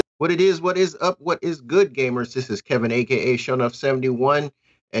What is up, what is good, gamers? This is Kevin, aka Shonuff71,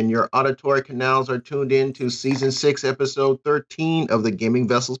 and your auditory canals are tuned in to Season 6, Episode 13 of the Gaming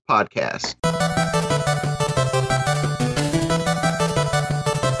Vessels Podcast.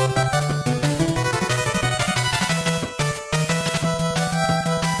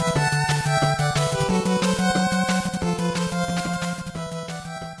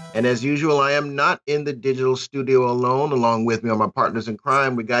 And as usual, I am not in the digital studio alone. Along with me are my partners in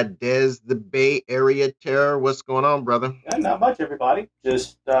crime. We got Dez, the Bay Area Terror. What's going on, brother? Yeah, not much, everybody.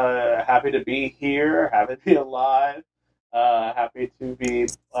 Just happy to be here, happy to be alive, happy to be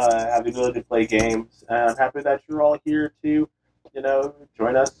have the ability to play games, and I'm happy that you're all here to,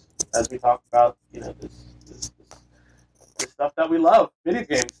 join us as we talk about, this stuff that we love, video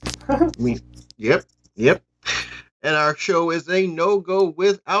games. Yep. And our show is a no-go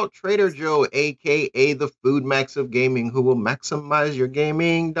without Trader Joe, a.k.a. the Food Max of Gaming, who will maximize your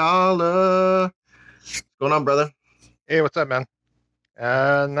gaming dollar. What's going on, brother? Hey, what's up, man?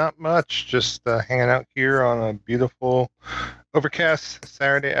 Not much. Just hanging out here on a beautiful overcast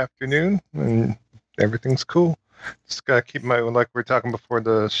Saturday afternoon, and everything's cool. Just gotta keep like we were talking before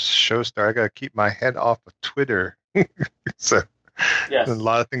the show started, I gotta keep my head off of Twitter. So yes. A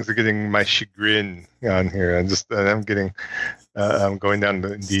lot of things are getting my chagrin on here. I'm going down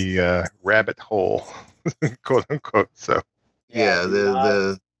the rabbit hole, quote unquote. So yeah,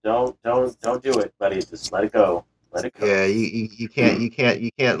 don't do it, buddy. Just let it go. Let it go. Yeah, you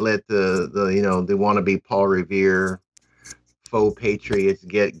can't let the wannabe Paul Revere faux patriots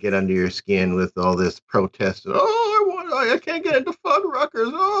get under your skin with all this protest. I can't get into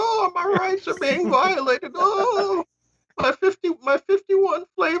Fuddruckers. Oh, my rights are being violated. Oh, my 51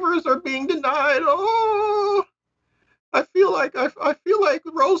 flavors are being denied. Oh, I feel like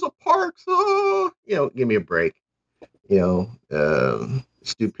Rosa Parks. Oh, give me a break.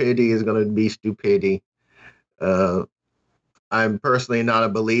 Stupidity is going to be stupidity. I'm personally not a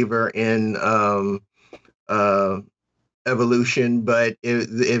believer in evolution, but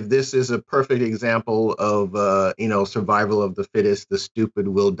if this is a perfect example of survival of the fittest, the stupid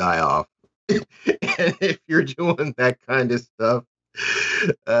will die off. And if you're doing that kind of stuff,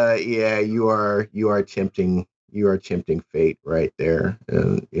 you are tempting fate right there.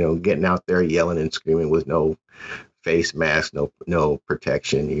 And getting out there yelling and screaming with no face mask, no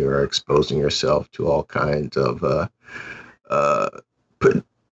protection, you are exposing yourself to all kinds of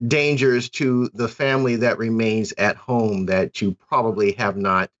dangers to the family that remains at home that you probably have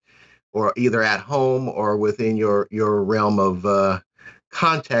not, or either at home or within your realm of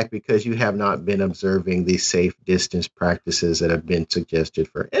contact, because you have not been observing the safe distance practices that have been suggested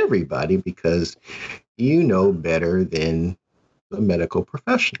for everybody, because you know better than the medical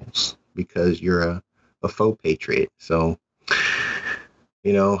professionals, because you're a faux patriot. So,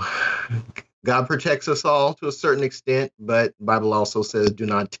 God protects us all to a certain extent, but the Bible also says, do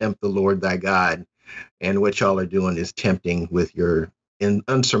not tempt the Lord thy God. And what y'all are doing is tempting with your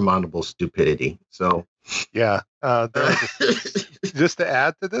unsurmountable stupidity. So, yeah. Just to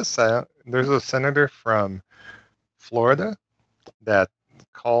add to this, there's a senator from Florida that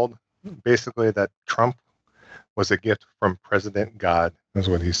called basically that Trump was a gift from President God, is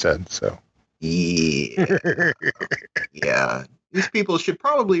what he said. So, yeah. Yeah. These people should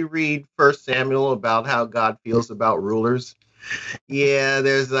probably read 1 Samuel about how God feels about rulers. Yeah,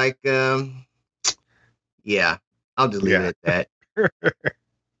 there's like, I'll just leave it at that.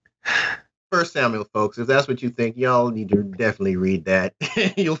 1 Samuel, folks, if that's what you think, y'all need to definitely read that.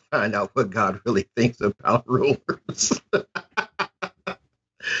 You'll find out what God really thinks about rulers.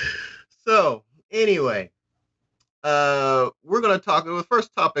 So, anyway. We're going to talk about the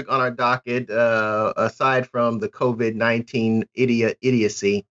first topic on our docket, aside from the COVID-19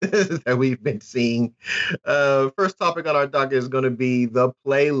 idiocy that we've been seeing. First topic on our docket is going to be the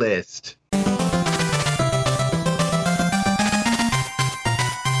playlist.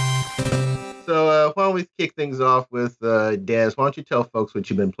 So why don't we kick things off with Dez? Why don't you tell folks what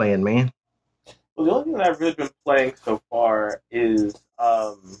you've been playing, man? Well, the only thing that I've really been playing so far is,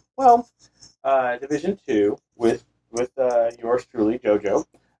 Division 2 with yours truly, JoJo.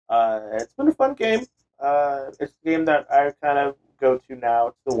 It's been a fun game. It's a game that I kind of go to now.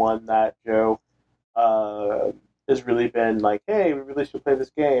 It's the one that Joe has really been like, hey, we really should play this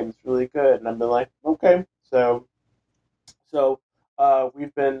game. It's really good. And I've been like, okay. So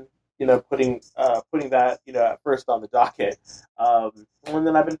we've been, putting that, at first on the docket. And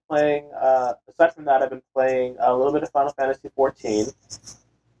then I've been playing, aside from that, I've been playing a little bit of Final Fantasy 14.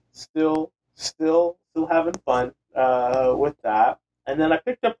 Still having fun with that. And then I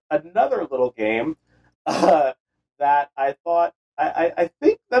picked up another little game that I thought I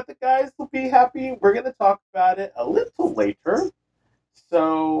think that the guys will be happy. We're gonna talk about it a little later.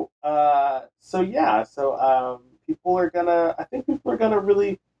 So yeah. I think people are gonna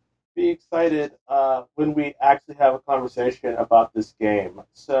really be excited when we actually have a conversation about this game.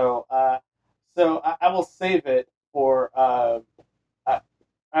 I will save it for I,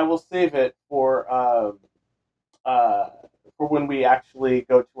 I will save it uh, for when we actually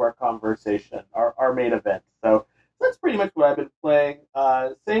go to our conversation, our main event. So that's pretty much what I've been playing.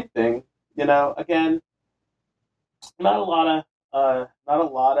 Same thing, Again, not a lot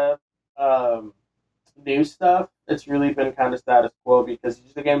of um, new stuff. It's really been kind of status quo because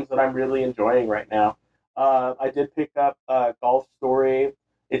these are the games that I'm really enjoying right now. I did pick up Golf Story.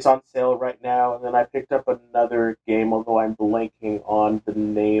 It's on sale right now, and then I picked up another game, although I'm blanking on the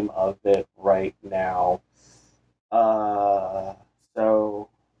name of it right now. Uh, so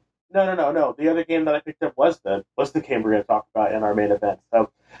no. The other game that I picked up was the game we're going to talk about in our main event.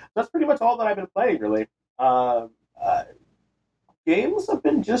 So that's pretty much all that I've been playing, really. Um, uh, Games have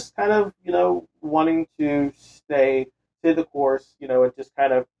been just kind of wanting to stay the course, and just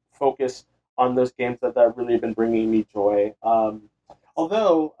kind of focus on those games that really have been bringing me joy.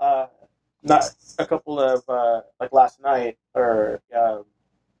 Although not a couple of like last night or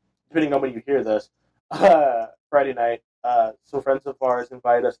depending on when you hear this, Friday night, some friends of ours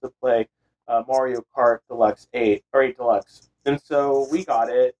invited us to play Mario Kart Deluxe 8 or 8 Deluxe, and so we got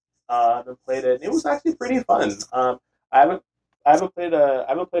it and played it. And it was actually pretty fun. I haven't I haven't played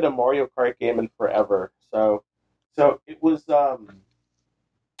a Mario Kart game in forever, so it was a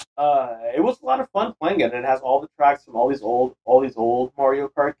lot of fun playing it. And it has all the tracks from all these old Mario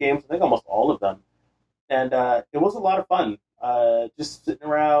Kart games. I think almost all of them, and it was a lot of fun. Just sitting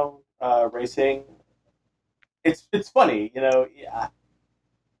around racing. It's funny, yeah,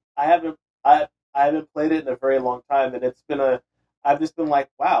 I haven't I haven't played it in a very long time, and I've just been like,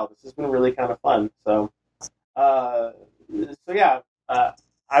 wow, this has been really kind of fun. Uh, so yeah,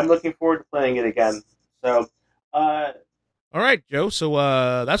 I'm looking forward to playing it again. So, uh, All right, Joe. So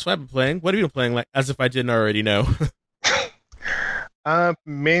that's what I've been playing. What have you been playing? Like, as if I didn't already know.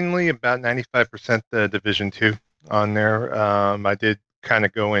 Mainly about 95% the Division 2 on there. I did kind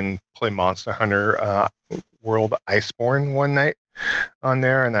of go and play Monster Hunter World Iceborne one night on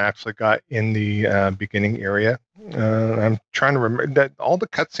there, and I actually got in the beginning area. I'm trying to remember that all the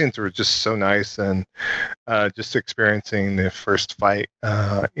cutscenes were just so nice, and just experiencing the first fight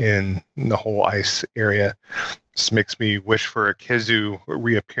in the whole ice area just makes me wish for a Kizu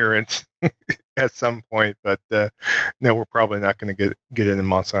reappearance at some point. But no, we're probably not going to get it in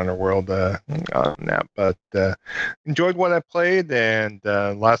Monster Hunter World on that. But enjoyed what I played, and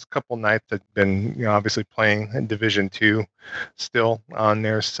last couple nights I've been obviously playing in Division 2 still on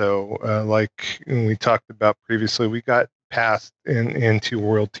there. So like we talked about previously, we got passed into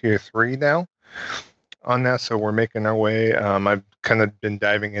World Tier 3 now on that, so we're making our way. I've kind of been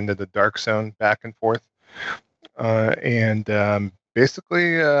diving into the Dark Zone back and forth, and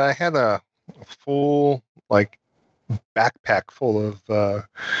basically I had a full like backpack full of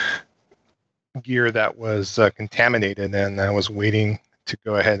gear that was contaminated, and I was waiting to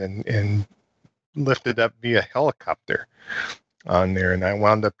go ahead and lift it up via helicopter on there, and I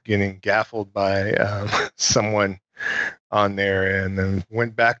wound up getting gaffled by someone on there, and then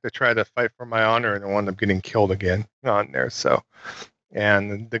went back to try to fight for my honor, and I wound up getting killed again on there. So,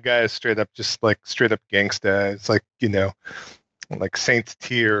 and the guy is straight up gangsta. It's like like Saints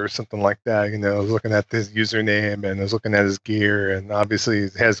Tier or something like that. I was looking at his username and I was looking at his gear, and obviously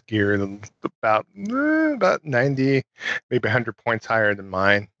he has gear about 90, maybe 100 points higher than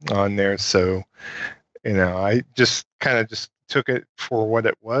mine on there. So, I just kind of just took it for what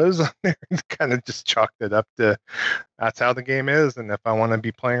it was on there and kind of just chalked it up to that's how the game is. And if I want to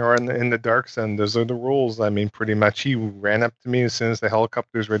be playing around in the dark zone, those are the rules. I mean, pretty much he ran up to me as soon as the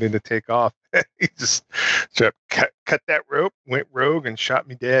helicopter's ready to take off. He just cut that rope, went rogue, and shot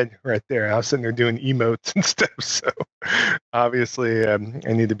me dead right there. I was sitting there doing emotes and stuff. So obviously I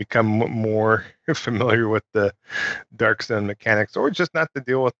need to become more familiar with the dark zone mechanics, or just not to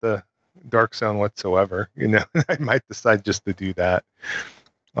deal with the dark zone whatsoever. I might decide just to do that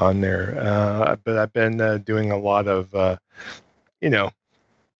on there. But I've been doing a lot of, that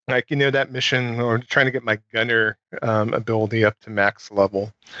mission, or trying to get my gunner ability up to max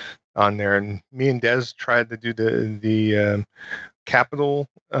level on there. And me and Des tried to do the capital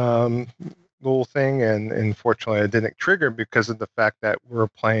little thing, and unfortunately I didn't trigger because of the fact that we're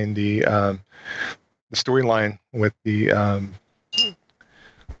playing the storyline with the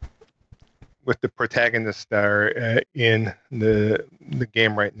protagonists that are in the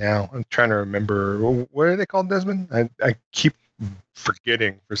game right now. I'm trying to remember, what are they called, Desmond? I keep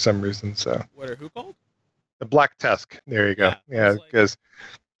forgetting for some reason. So What are who called? the Black Tusk. There you go. Yeah, Yeah, because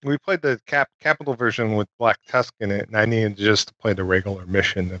we played the capital version with Black Tusk in it, and I needed just to play the regular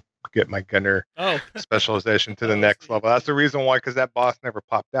mission to get my gunner Oh, specialization to the Oh, next so level. That's the reason why, because that boss never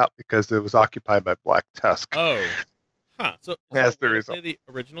popped out because it was occupied by Black Tusk. oh, huh. So That's the you reason. play the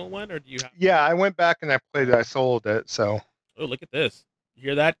original one, or do you have? Yeah, I went back and I played it. I sold it, so. Oh, look at this. You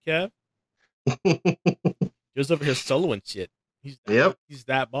hear that, Kev? He was over here soloing shit. Yep. He's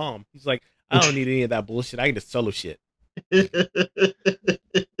that bomb. He's like, I don't need any of that bullshit. I can just solo shit.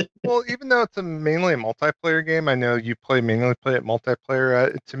 Well, even though it's mainly a multiplayer game, I know you mainly play it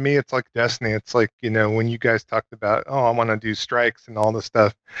multiplayer. To me, it's like Destiny. It's like, when you guys talked about, oh, I want to do strikes and all this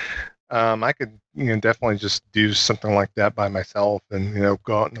stuff. I could, definitely just do something like that by myself and,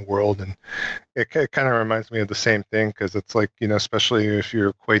 go out in the world. And it kind of reminds me of the same thing because it's like, especially if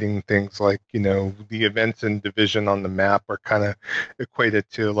you're equating things like, the events in Division on the map are kind of equated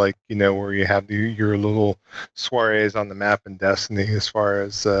to like, where you have your little soirees on the map in Destiny as far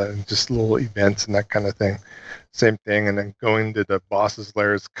as just little events and that kind of thing. Same thing. And then going to the boss's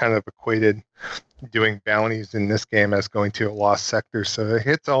lair is kind of equated doing bounties in this game as going to a lost sector. So it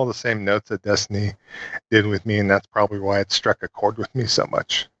hits all the same notes that Destiny did with me, and that's probably why it struck a chord with me so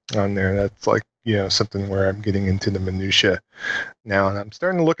much on there. That's like, something where I'm getting into the minutia now, and I'm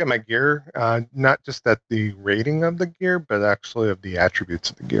starting to look at my gear, not just at the rating of the gear, but actually of the attributes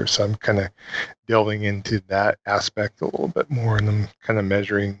of the gear. So I'm kind of delving into that aspect a little bit more, and I'm kind of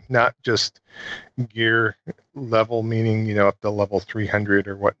measuring not just gear level, meaning, up to level 300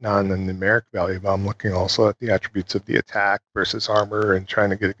 or whatnot, and the numeric value, but I'm looking also at the attributes of the attack versus armor and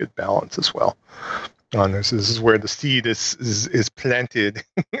trying to get a good balance as well on this. This is where the seed is planted,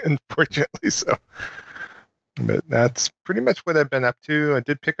 unfortunately. So, but that's pretty much what I've been up to. I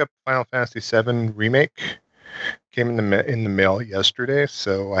did pick up Final Fantasy VII Remake. Came in the mail yesterday,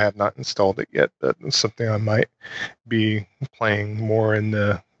 so I have not installed it yet. That's something I might be playing more in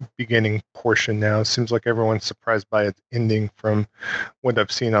the beginning portion now. It seems like everyone's surprised by its ending from what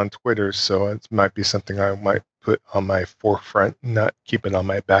I've seen on Twitter, so it might be something I might put on my forefront, not keep it on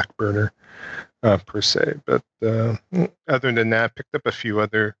my back burner per se. But other than that, I picked up a few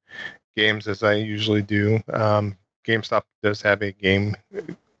other games as I usually do. GameStop does have a game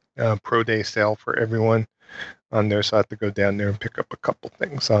pro day sale for everyone on there, so I have to go down there and pick up a couple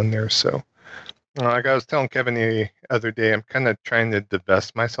things on there. So like I was telling Kevin the other day, I'm kind of trying to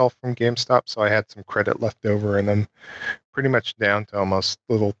divest myself from GameStop, so I had some credit left over, and I'm pretty much down to almost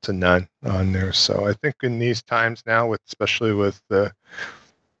little to none on there. So I think in these times now, especially with the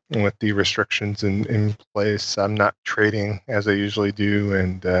restrictions in place, I'm not trading as I usually do,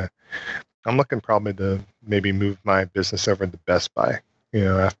 and I'm looking probably to maybe move my business over to Best Buy,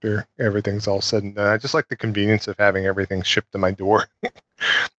 after everything's all said and done. I just like the convenience of having everything shipped to my door.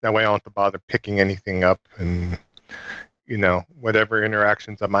 That way I don't have to bother picking anything up, and, whatever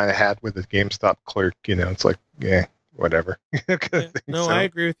interactions I might have had with the GameStop clerk, it's like, yeah, whatever. No, I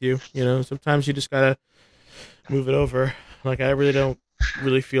agree with you. Sometimes you just gotta move it over. Like, I really don't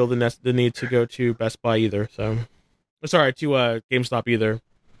really feel the need to go to Best Buy either. So, sorry, to GameStop either.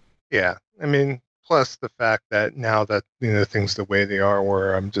 Yeah, I mean, plus the fact that now that things the way they are,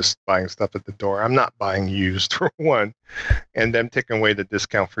 where I'm just buying stuff at the door, I'm not buying used for one, and them taking away the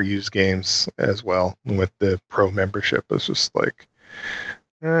discount for used games as well with the pro membership is just like,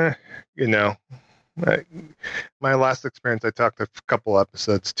 my last experience, I talked a couple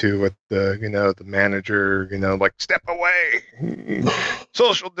episodes too with the manager, like, step away,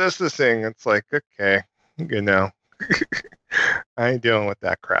 social distancing. It's like, okay, I ain't dealing with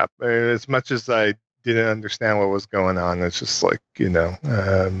that crap. As much as I didn't understand what was going on, it's just like,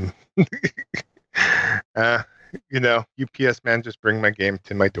 UPS man, just bring my game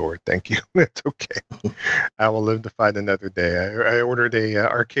to my door. Thank you. It's okay. I will live to fight another day. I ordered a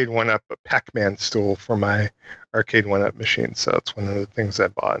Arcade 1-Up Pac-Man stool for my Arcade 1-Up machine, so it's one of the things I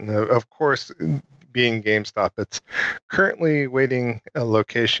bought. And of course, being GameStop, it's currently waiting a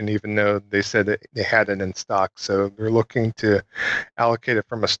location, even though they said they had it in stock. So they're looking to allocate it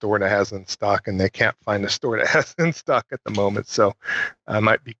from a store that has it in stock, and they can't find a store that has it in stock at the moment. So I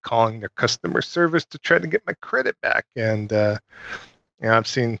might be calling their customer service to try to get my credit back. And I've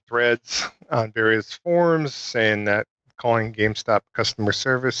seen threads on various forums saying that calling GameStop customer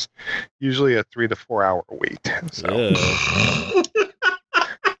service, usually a 3 to 4 hour wait. So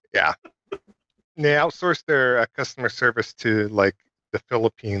yeah. They outsource their customer service to like the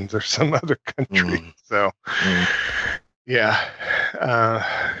Philippines or some other country. So,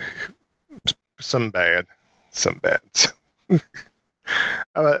 yeah, some bad.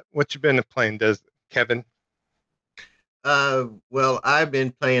 What you been playing, Kevin? Well, I've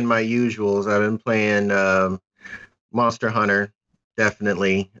been playing my usuals. I've been playing Monster Hunter,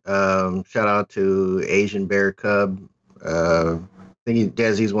 definitely. Shout out to Asian Bear Cub. I think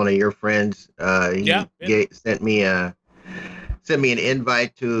Desi's one of your friends. Yeah, Sent me an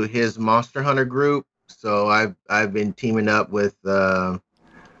invite to his Monster Hunter group. So I've been teaming up with that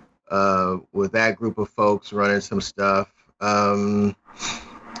group of folks running some stuff.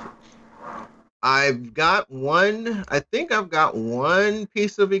 I've got one. I think I've got one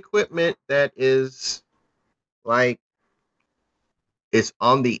piece of equipment that is like it's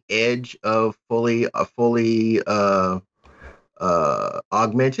on the edge of fully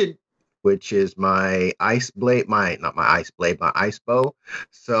augmented, which is my ice blade. My not my ice blade, my ice bow.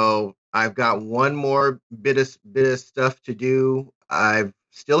 So I've got one more bit of stuff to do. I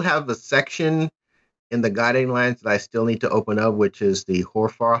still have a section in the Guiding Lands that I still need to open up, which is the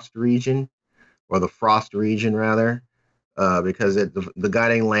Hoarfrost region, or the Frost region rather, because the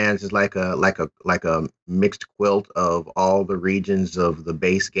Guiding Lands is like a mixed quilt of all the regions of the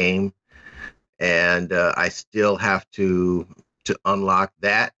base game, and I still have to unlock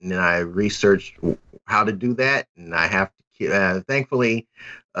that, and I researched how to do that, and I have to. Thankfully,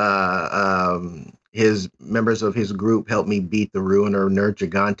 his members of his group helped me beat the Ruiner Ner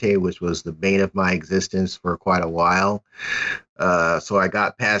Gigante, which was the bane of my existence for quite a while. So I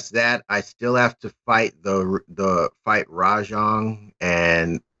got past that. I still have to fight the fight Rajang,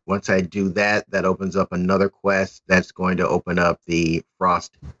 and once I do that, that opens up another quest that's going to open up the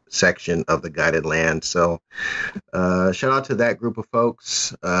Frost section of the Guided Land. So shout out to that group of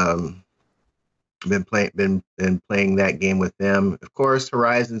folks. Been playing that game with them. Of course,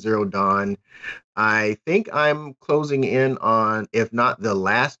 Horizon Zero Dawn. I think I'm closing in on, if not the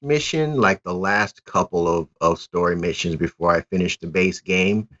last mission, like the last couple of story missions before I finish the base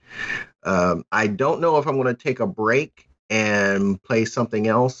game. I don't know if I'm going to take a break and play something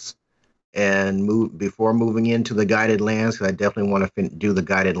else and move before moving into the Guided Lands, because I definitely want to do the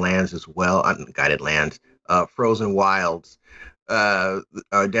Guided Lands as well. Guided Lands, Frozen Wilds. I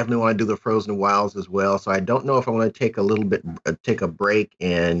definitely want to do the Frozen Wilds as well. So I don't know if I want to take a break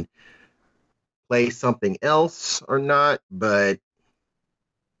and play something else or not. But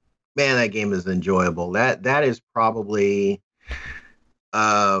man, that game is enjoyable. That is probably,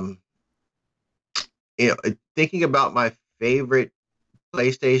 thinking about my favorite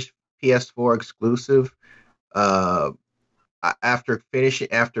PlayStation PS4 exclusive. After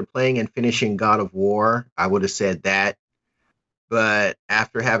playing and finishing God of War, I would have said that. But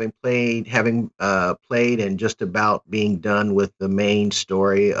after having played and just about being done with the main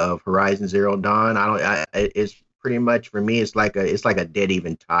story of Horizon Zero Dawn, it's pretty much for me. It's like a dead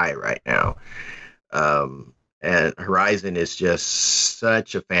even tie right now. And Horizon is just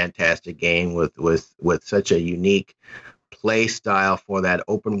such a fantastic game with such a unique play style for that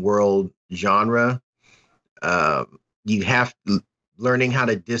open world genre. You have learning how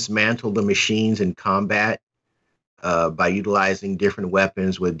to dismantle the machines in combat by utilizing different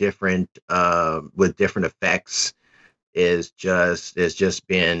weapons with different effects is just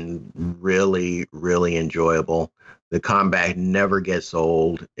been really, really enjoyable. The combat never gets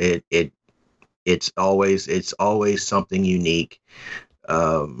old. It's always something unique.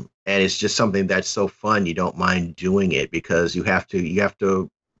 And it's just something that's so fun. You don't mind doing it because you have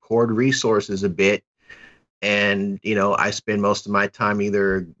to hoard resources a bit. And, I spend most of my time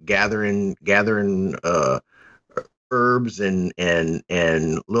either gathering herbs and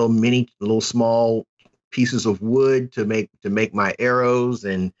little small pieces of wood to make my arrows,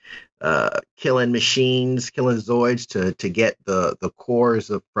 and killing zoids to get the cores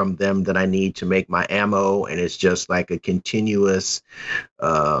from them that I need to make my ammo. And it's just like a continuous,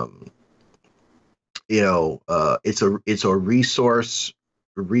 it's a resource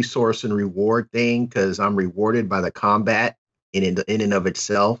and reward thing, because I'm rewarded by the combat in and of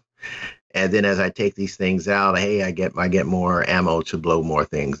itself. And then as I take these things out, hey, I get more ammo to blow more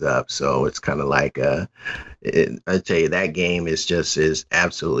things up. So it's kind of like I tell you, that game is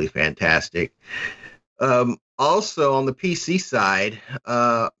absolutely fantastic. Also on the PC side,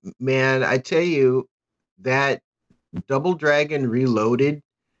 man, I tell you that Double Dragon Reloaded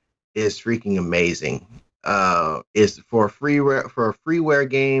is freaking amazing. Is for a freeware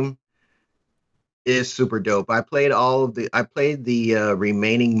game. Is super dope. I played the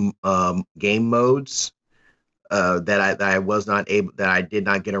remaining game modes that I did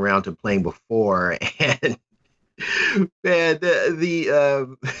not get around to playing before. And man,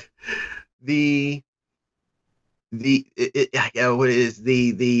 the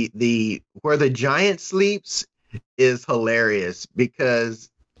where the giant sleeps is hilarious, because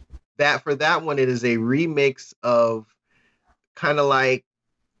for that one, it is a remix of kind of like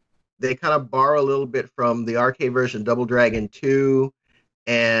they kind of borrow a little bit from the arcade version Double Dragon 2,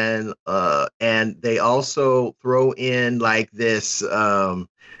 and they also throw in like this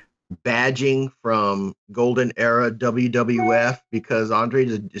badging from Golden Era WWF, because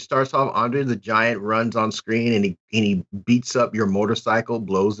it starts off Andre the Giant runs on screen and he beats up your motorcycle,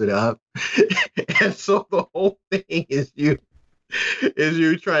 blows it up. And so the whole thing is you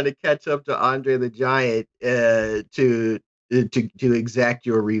trying to catch up to Andre the Giant to exact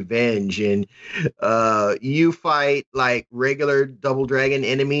your revenge. And you fight like regular Double Dragon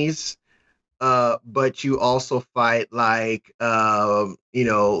enemies, but you also fight like the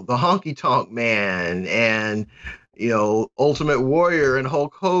Honky Tonk Man and Ultimate Warrior and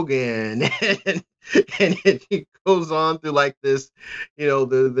Hulk Hogan, and it goes on through like this,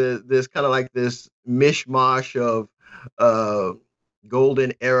 this kind of like this mishmash of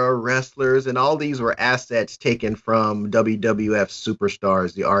Golden Era wrestlers, and all these were assets taken from WWF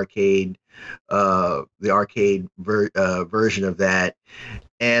Superstars, the arcade version of that.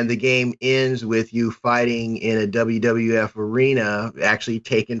 And the game ends with you fighting in a WWF arena, actually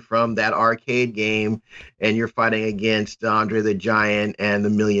taken from that arcade game, and you're fighting against Andre the Giant and the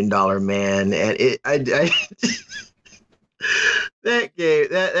 $1 Million Man. And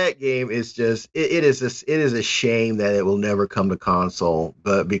that game is just it is a shame that it will never come to console,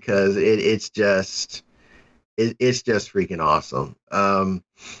 but because it's just freaking awesome.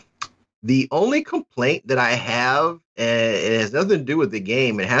 The only complaint that I have, and it has nothing to do with the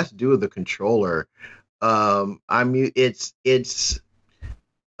game, it has to do with the controller. It's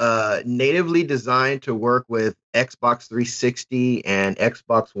natively designed to work with Xbox 360 and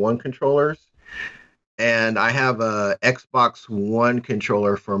Xbox One controllers, and I have a Xbox One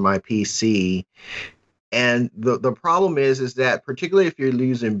controller for my PC. And the problem is that particularly if you're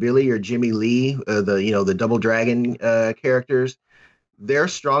using Billy or Jimmy Lee, the Double Dragon characters, their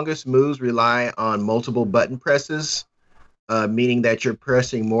strongest moves rely on multiple button presses, meaning that you're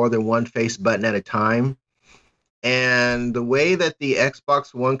pressing more than one face button at a time. And the way that the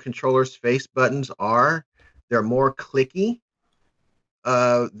Xbox One controller's face buttons are, they're more clicky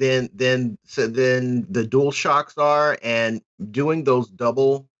than the DualShocks are, and doing those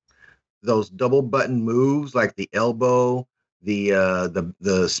double button moves like the elbow,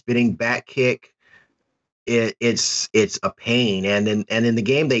 the spinning back kick, it's a pain. And in the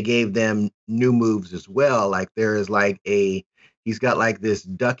game they gave them new moves as well. Like there is he's got like this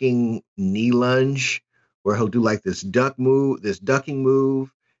ducking knee lunge where he'll do like this ducking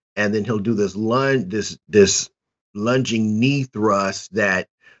move, and then he'll do this lunging knee thrust that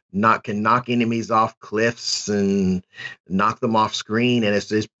can knock enemies off cliffs and knock them off screen. And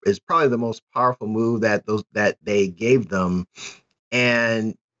it's probably the most powerful move that they gave them.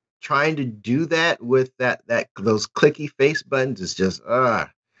 And trying to do that with those clicky face buttons is just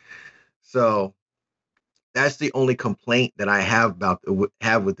so that's the only complaint that I have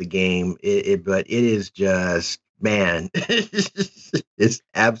with the game. But it is just, man, it's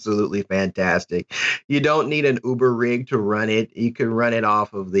absolutely fantastic. You don't need an Uber rig to run it. You can run it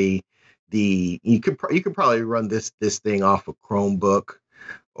off of you could probably run this thing off a Chromebook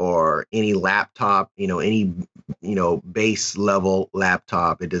or any laptop, any base level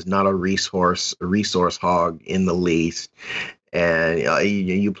laptop. It is not a resource hog in the least. And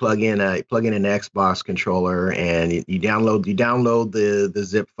you plug in an Xbox controller, and you download the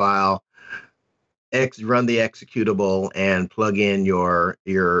zip file, run the executable, and plug in your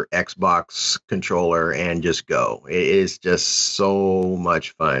Xbox controller and just go. It is just so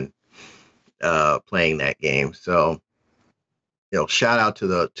much fun playing that game. So shout out to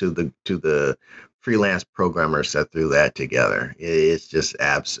the freelance programmers that threw that together. It's just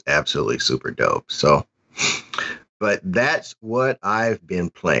absolutely super dope. So, but that's what I've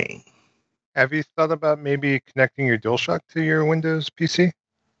been playing. Have you thought about maybe connecting your DualShock to your Windows PC?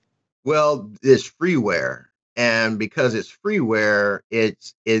 Well, it's freeware, and because it's freeware,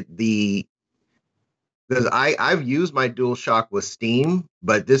 because I've used my DualShock with Steam,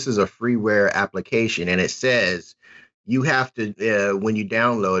 but this is a freeware application, and it says you have to when you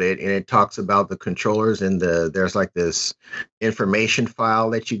download it, and it talks about the controllers, and there's like this information file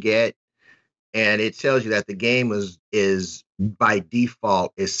that you get, and it tells you that the game is by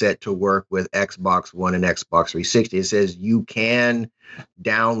default is set to work with Xbox One and Xbox 360. It says you can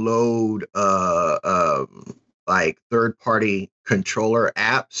download like third-party controller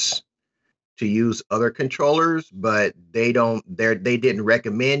apps to use other controllers, but they didn't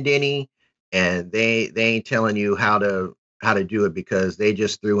recommend any, and they ain't telling you how to do it, because they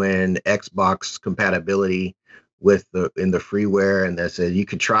just threw in Xbox compatibility in the freeware, and that said you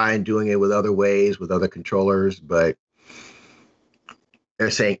could try and doing it with other ways with other controllers, but they're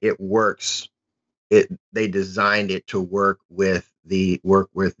saying it works. They designed it to work with the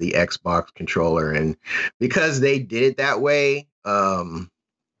Xbox controller, and because they did it that way, I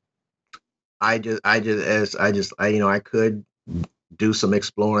could do some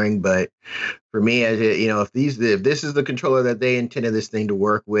exploring, but for me, if this is the controller that they intended this thing to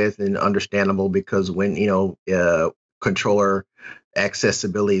work with, and understandable, because when controller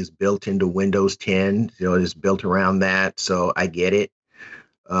accessibility is built into Windows 10, it is built around that, so I get it.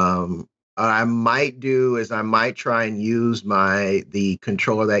 I might try and use the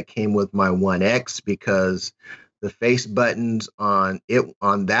controller that came with my One X, because the face buttons on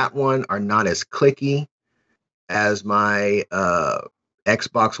that one are not as clicky as my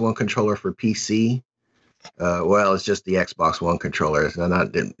Xbox One controller for PC. Well, it's just the Xbox One controller. It's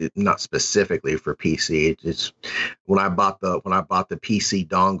not specifically for PC. It's when I bought the PC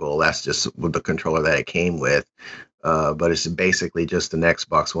dongle, that's just with the controller that it came with. But it's basically just an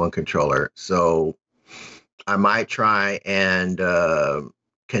Xbox One controller. So I might try and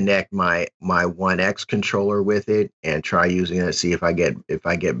connect my One X controller with it and try using it, see if I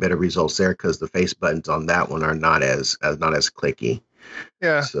get better results there, because the face buttons on that one are not as clicky.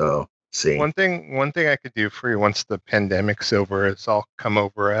 Yeah. So see, one thing I could do for you once the pandemic's over is I'll come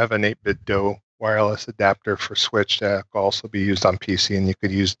over. I have an 8-bit DOE wireless adapter for Switch that can also be used on PC, and you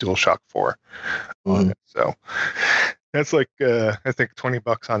could use DualShock 4 on it. So that's like I think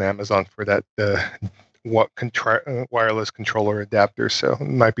 $20 on Amazon for that wireless controller adapter. So it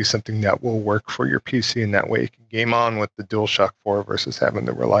might be something that will work for your PC, and that way you can game on with the DualShock 4 versus having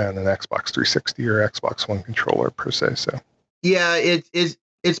to rely on an Xbox 360 or Xbox One controller per se. So yeah,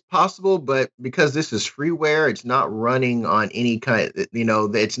 it's possible, but because this is freeware, it's not running on any kind.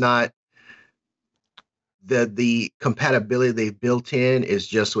 It's not. The compatibility they've built in is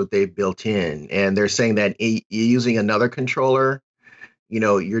just what they've built in, and they're saying that using another controller,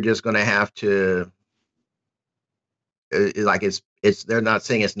 you're just going to have to they're not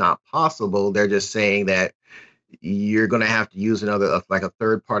saying it's not possible. They're just saying that you're going to have to use another, like a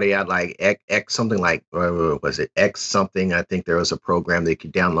third party out, like X something, like was it X something? I think there was a program that you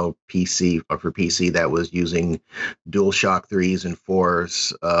could download for PC that was using DualShock 3s and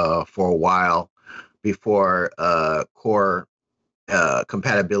 4s for a while before core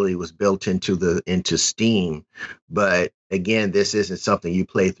compatibility was built into Steam. But again, this isn't something you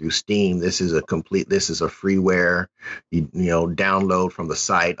play through Steam. This is a freeware you download from the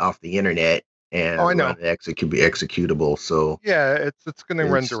site off the internet and run executable. So yeah, it's going to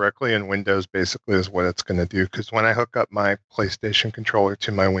run directly in Windows, basically, is what it's going to do. Because when I hook up my PlayStation controller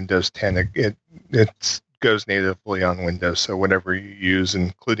to my Windows 10, it goes natively on Windows. So whatever you use,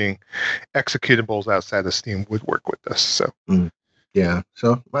 including executables outside of Steam, would work with this. So yeah,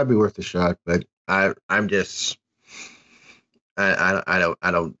 so it might be worth a shot. But I'm just I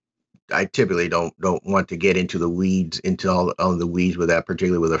typically don't want to get into the weeds, all the weeds with that,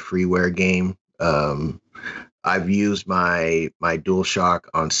 particularly with a freeware game. I've used my DualShock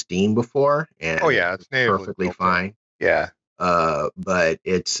on Steam before, and it's perfectly fine. Yeah. But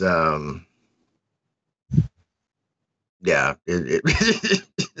it's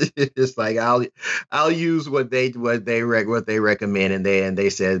it's like I'll use what they recommend, and they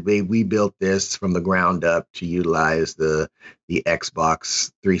said we built this from the ground up to utilize the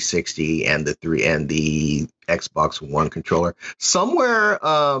Xbox 360 and the Xbox One controller. Somewhere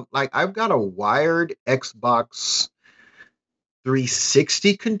like I've got a wired Xbox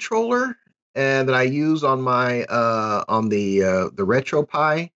 360 controller, and that I use on my on the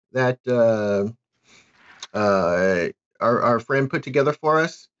RetroPie that our friend put together for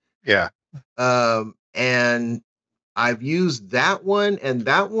us. Yeah. And I've used that one, and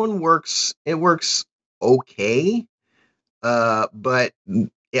that one works. It works okay. But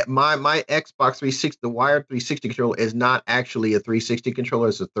my Xbox 360, the wired 360 controller, is not actually a 360 controller.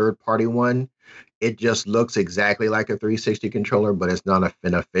 It's a third-party one. It just looks exactly like a 360 controller, but it's not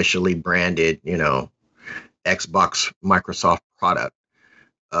an officially branded, Xbox Microsoft product.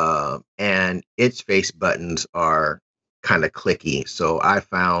 And its face buttons are kind of clicky. So I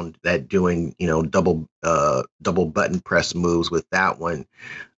found that doing, double button press moves with that one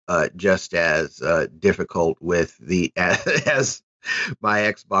just as difficult with as my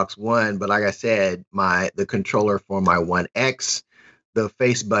Xbox One. But like I said, the controller for my One X, the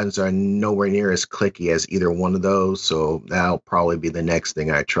face buttons are nowhere near as clicky as either one of those. So that'll probably be the next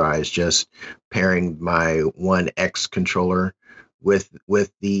thing I try, is just pairing my One X controller with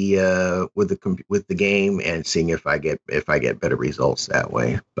the game and seeing if I get better results that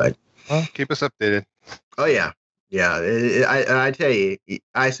way. But keep us updated. Oh yeah, Yeah, I tell you,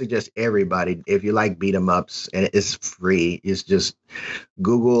 I suggest everybody, if you like beat 'em ups and it's free, it's just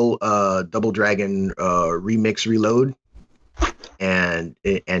Google Double Dragon Remix Reload and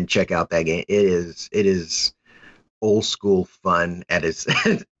check out that game. It is old school fun at its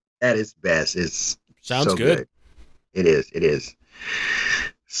at its best. It's Sounds so good. good. It is.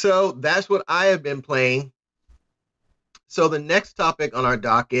 So that's what I have been playing. So the next topic on our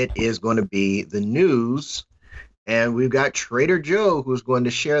docket is going to be the news. And we've got Trader Joe who's going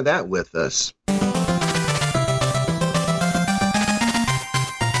to share that with us.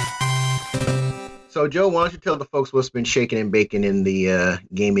 So, Joe, why don't you tell the folks what's been shaking and baking in the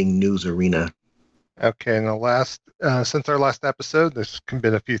gaming news arena? Okay, in the last since our last episode, there's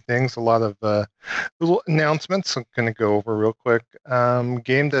been a few things, a lot of little announcements. I'm going to go over real quick.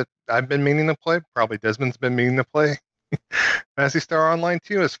 Game that I've been meaning to play, probably Desmond's been meaning to play. Phantasy Star Online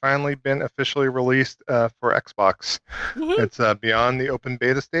 2 has finally been officially released for Xbox. Woohoo. It's beyond the open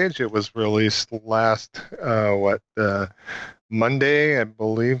beta stage. It was released last Monday, I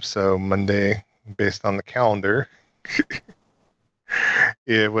believe. So Monday, based on the calendar.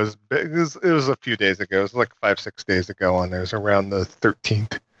 It was a few days ago. It was like 5-6 days ago on there. It was around the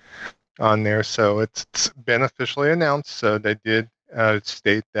 13th on there. So it's been officially announced. So they did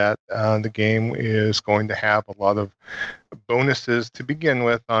state that the game is going to have a lot of bonuses to begin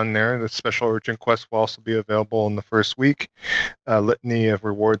with on there. The special urgent quest will also be available in the first week. Litany of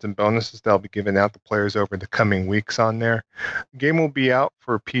rewards and bonuses that'll be given out to players over the coming weeks on there. The game will be out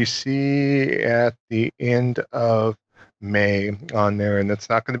for PC at the end of May on there, and it's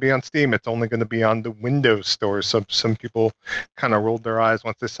not going to be on Steam. It's only going to be on the Windows Store. So some people kind of rolled their eyes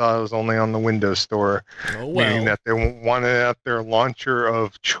once they saw it was only on the Windows Store, meaning that they wanted out their launcher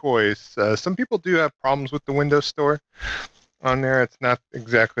of choice. Some people do have problems with the Windows Store on there. It's not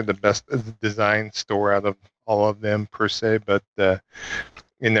exactly the best design store out of all of them per se, but I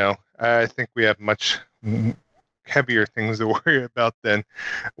think we have much heavier things to worry about than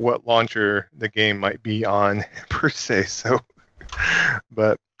what launcher the game might be on per se. So,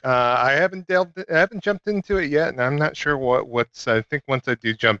 but I haven't jumped into it yet, and I'm not sure what's. I think once I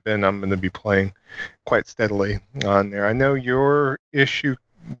do jump in, I'm going to be playing quite steadily on there. I know your issue,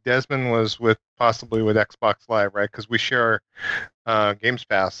 Desmond, was possibly with Xbox Live, right? Because we share Games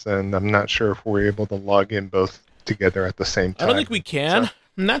Pass, and I'm not sure if we're able to log in both together at the same time. I don't think we can,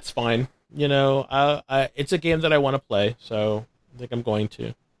 and that's fine. It's a game that I want to play, so I think I'm going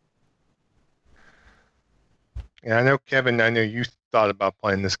to. Yeah, I know, Kevin. I know you thought about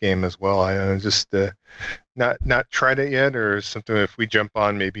playing this game as well. I just not tried it yet, or something. If we jump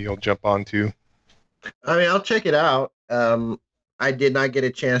on, maybe you'll jump on too. I mean, I'll check it out. I did not get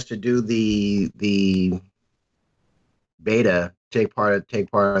a chance to do the beta, take part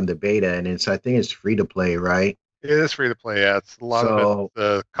on the beta, and I think it's free to play, right? It is free to play. Yeah, it's a lot of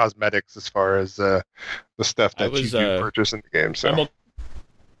it, cosmetics as far as the stuff that you do purchase in the game. So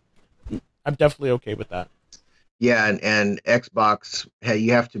I'm definitely okay with that. Yeah, and Xbox,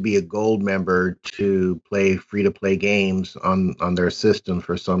 you have to be a gold member to play free to play games on their system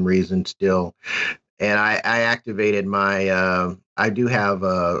for some reason still. And I activated my. I do have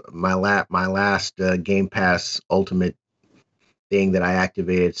my last Game Pass Ultimate thing that I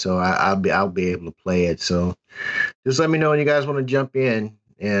activated, so I'll be able to play it. So just let me know when you guys want to jump in,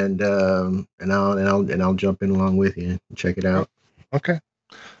 and I'll jump in along with you and check it out. Okay,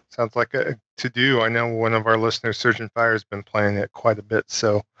 sounds like a to do. I know one of our listeners, Surgeon Fire, has been playing it quite a bit,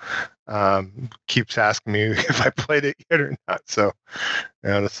 so keeps asking me if I played it yet or not. So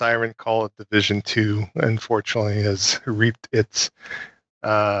the Siren Call of Division 2, unfortunately, has reaped its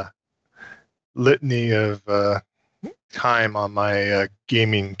litany of time on my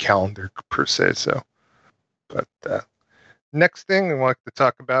gaming calendar per se. So, but next thing I want to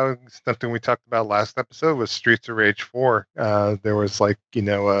talk about, something we talked about last episode, was Streets of Rage 4. There was a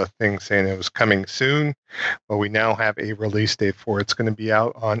thing saying it was coming soon. Well, we now have a release date for it. It's going to be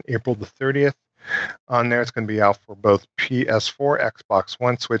out on April the 30th. On there, it's going to be out for both PS4, Xbox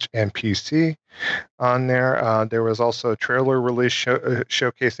One, Switch, and PC. On there, there was also a trailer release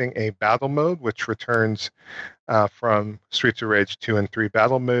showcasing a battle mode, which returns from Streets of Rage 2 and 3.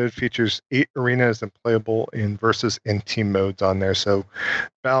 Battle mode features 8 arenas and playable in versus and team modes on there. So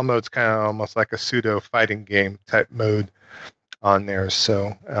battle mode's kind of almost like a pseudo fighting game type mode on there.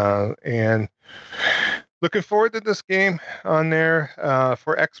 So and Looking forward to this game on there.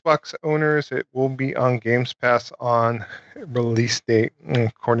 For Xbox owners, it will be on Games Pass on release date,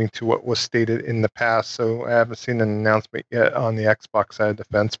 according to what was stated in the past. So I haven't seen an announcement yet on the Xbox side of the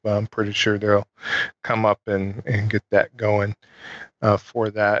fence, but I'm pretty sure they'll come up and get that going for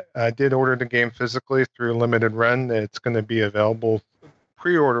that. I did order the game physically through Limited Run. It's going to be available,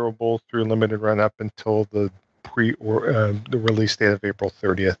 pre-orderable through Limited Run up until the release date of April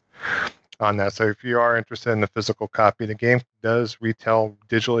 30th. On that. So if you are interested in the physical copy, the game does retail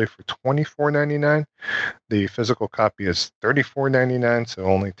digitally for $24.99. The physical copy is $34.99, so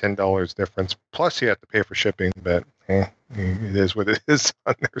only $10 difference. Plus you have to pay for shipping, but it is what it is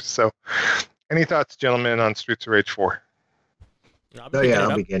on there. So any thoughts, gentlemen, on Streets of Rage 4? I'll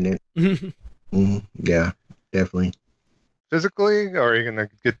be getting it. Yeah, definitely. Physically, or are you going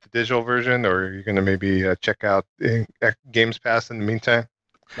to get the digital version, or are you going to maybe check out Games Pass in the meantime?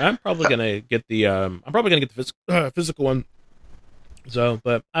 I'm probably gonna get the physical one. So,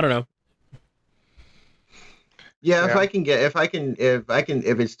 but I don't know. Yeah, if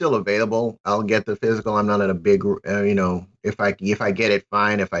it's still available, I'll get the physical. I'm not in a big, if I get it,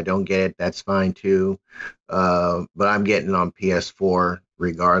 fine. If I don't get it, that's fine too. But I'm getting on PS4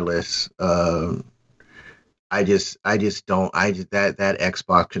 regardless. That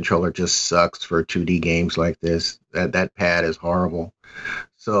Xbox controller just sucks for 2D games like this. That pad is horrible.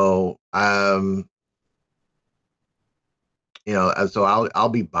 So, so I'll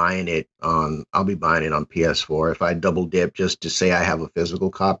be buying it on PS4. If I double dip just to say I have a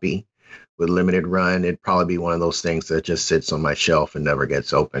physical copy with Limited Run, it'd probably be one of those things that just sits on my shelf and never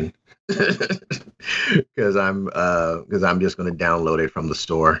gets opened because I'm just going to download it from the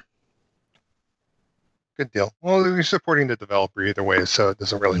store. Good deal. Well, you're supporting the developer either way, so it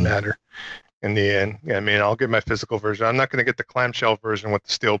doesn't really matter. In the end, I mean, I'll get my physical version. I'm not going to get the clamshell version with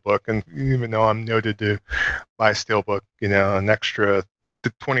the steelbook, and even though I'm noted to buy steelbook, an extra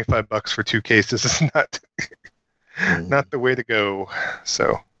 $25 for 2 cases is not the way to go.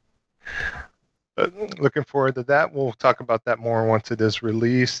 So, but looking forward to that. We'll talk about that more once it is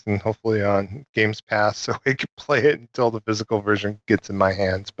released, and hopefully on Games Pass, so I can play it until the physical version gets in my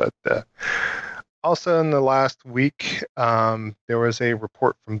hands. But also in the last week, there was a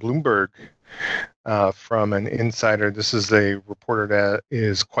report from Bloomberg from an insider. This is a reporter that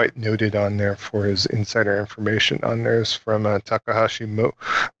is quite noted on there for his insider information on there. It's from Takahashi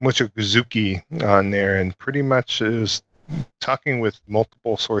Mochizuki on there, and pretty much is talking with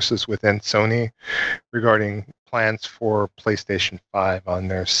multiple sources within Sony regarding plans for PlayStation 5 on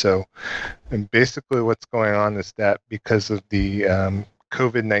there. So, and basically what's going on is that because of the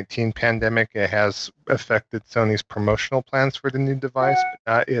COVID-19 pandemic, it has affected Sony's promotional plans for the new device,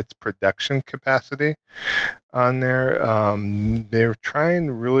 but not its production capacity on there. They're trying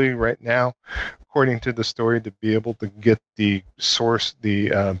really right now, according to the story, to be able to get the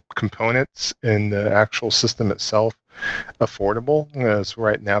components in the actual system itself affordable. So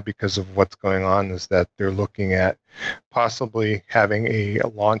right now, because of what's going on, is that they're looking at possibly having a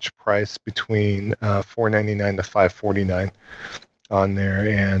launch price between $499 to $549 on there,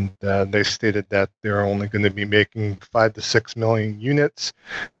 and they stated that they're only going to be making 5 to 6 million units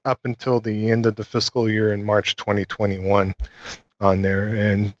up until the end of the fiscal year in March 2021 on there.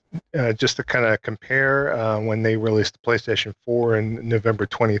 And just to kind of compare, when they released the PlayStation 4 in November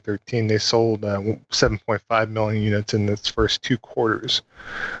 2013, they sold 7.5 million units in its first 2 quarters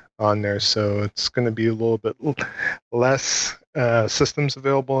on there. So it's going to be a little bit less systems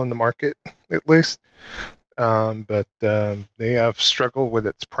available in the market, at least. But they have struggled with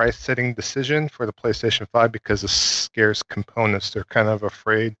its price-setting decision for the PlayStation 5 because of scarce components. They're kind of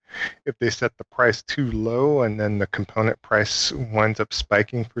afraid if they set the price too low and then the component price winds up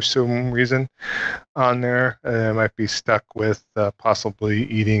spiking for some reason on there, they might be stuck with possibly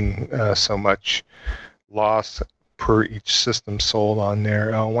eating so much loss per each system sold on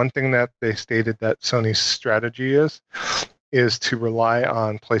there. One thing that they stated that Sony's strategy is to rely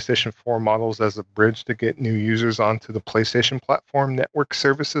on PlayStation 4 models as a bridge to get new users onto the PlayStation platform network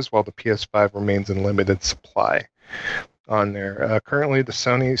services while the PS5 remains in limited supply on there. Currently, the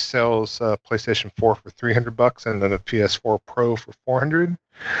Sony sells PlayStation 4 for $300 and then the PS4 Pro for $400.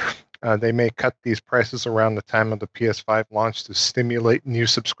 They may cut these prices around the time of the PS5 launch to stimulate new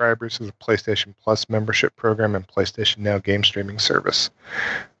subscribers to the PlayStation Plus membership program and PlayStation Now game streaming service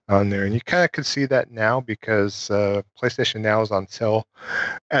on there. And you kind of could see that now because PlayStation Now is on sale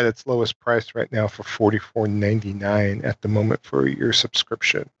at its lowest price right now for $44.99 at the moment for your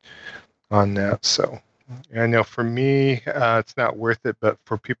subscription on that. So I know for me, it's not worth it, but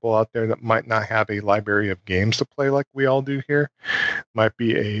for people out there that might not have a library of games to play like we all do here,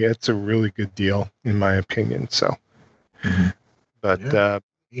 it's a really good deal in my opinion. So, but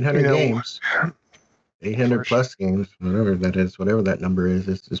 800 games, 800 plus games, whatever that is, whatever that number is,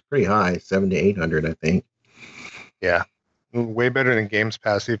 it's pretty high, 700 to 800, I think. Yeah, way better than Games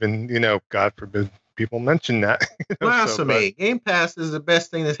Pass. Even God forbid people mention that. Blasphemy! Game Pass is the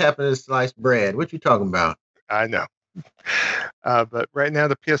best thing that's happened to sliced bread. What you talking about? I know. But right now,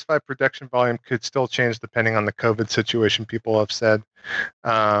 the PS5 production volume could still change depending on the COVID situation, people have said.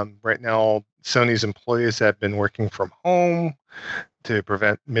 Right now, Sony's employees have been working from home to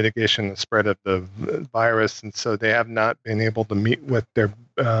prevent mitigation and spread of the virus, and so they have not been able to meet with their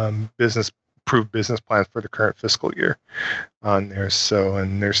approved business plans for the current fiscal year on there. So,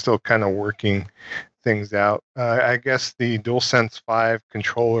 and they're still kind of working things out. I guess the DualSense 5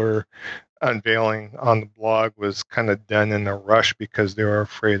 controller unveiling on the blog was kind of done in a rush because they were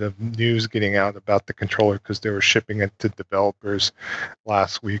afraid of news getting out about the controller because they were shipping it to developers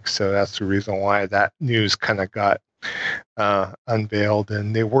last week. So that's the reason why that news kind of got unveiled.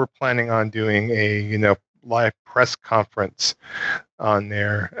 And they were planning on doing a live press conference on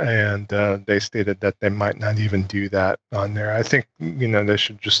there, and they stated that they might not even do that on there. I think they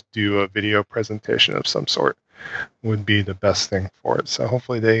should just do a video presentation of some sort would be the best thing for it. So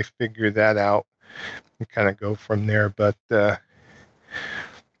hopefully they figure that out and kind of go from there. But we'll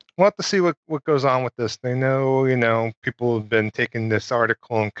have to see what goes on with this. They know, people have been taking this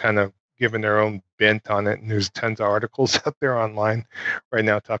article and kind of giving their own bent on it. And there's tons of articles out there online right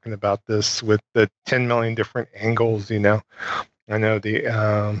now talking about this with the 10 million different angles, I know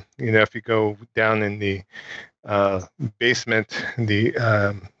if you go down in the basement,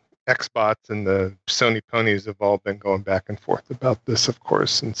 the Xbox and the Sony ponies have all been going back and forth about this, of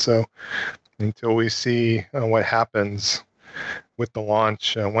course. And so until we see what happens with the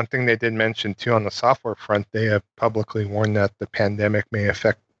launch, one thing they did mention too on the software front, they have publicly warned that the pandemic may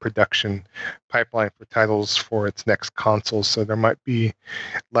affect production pipeline for titles for its next console. So there might be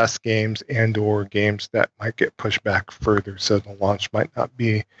less games and or games that might get pushed back further. So the launch might not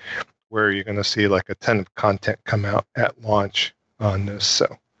be where you're going to see like a ton of content come out at launch on this.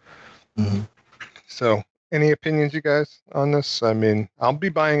 So. Mm-hmm. So, any opinions, you guys, on this? I mean, I'll be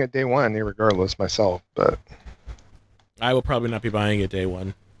buying it day one, regardless myself, but I will probably not be buying it day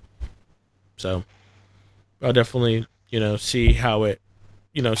one. So, I'll definitely, see how it,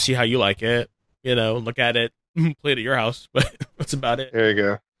 see how you like it, look at it, play it at your house, but that's about it. There you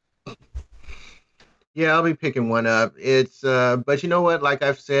go. Yeah, I'll be picking one up. It's, but you know what? Like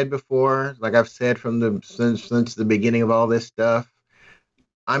I've said before, like I've said since the beginning of all this stuff.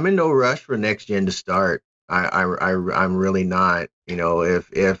 I'm in no rush for next gen to start. I'm really not.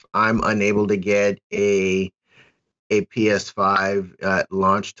 If I'm unable to get a PS5 at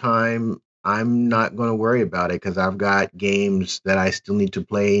launch time, I'm not going to worry about it because I've got games that I still need to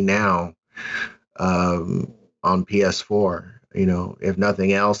play now on PS4. If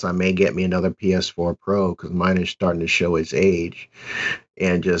nothing else, I may get me another PS4 Pro because mine is starting to show its age.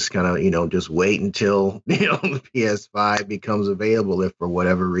 And just kind of, just wait until, the PS5 becomes available. If for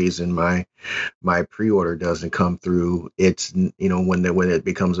whatever reason my pre-order doesn't come through, it's, when it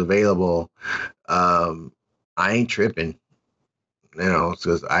becomes available, I ain't tripping,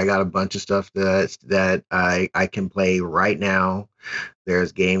 because I got a bunch of stuff that I can play right now.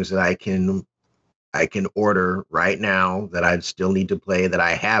 There's games that I can order right now that I still need to play that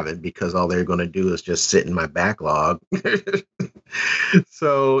I haven't because all they're going to do is just sit in my backlog.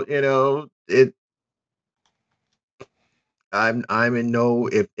 So, I'm in no,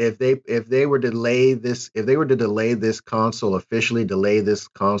 if they were to delay this console, officially delay this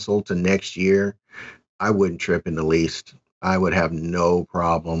console to next year, I wouldn't trip in the least. I would have no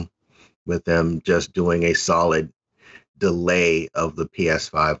problem with them just doing a solid delay of the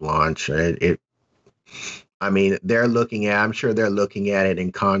PS5 launch. I'm sure they're looking at it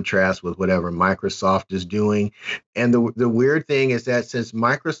in contrast with whatever Microsoft is doing. And the weird thing is that since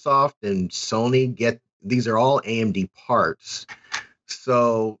Microsoft and Sony these are all AMD parts,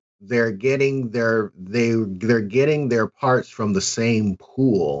 so they're getting their parts from the same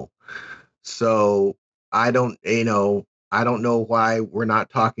pool. So I don't know why we're not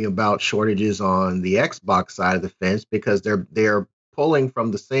talking about shortages on the Xbox side of the fence because they're pulling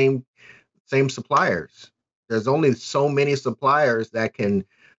from the same suppliers. There's only so many suppliers that can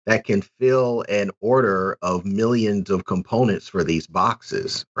fill an order of millions of components for these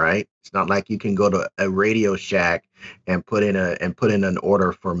boxes, right? It's not like you can go to a Radio Shack and put in an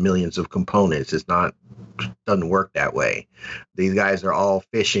order for millions of components. It's not doesn't work that way. These guys are all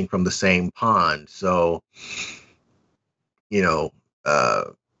fishing from the same pond. So,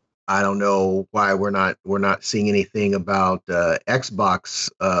 I don't know why we're not seeing anything about Xbox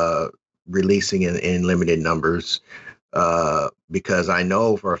releasing in limited numbers, because I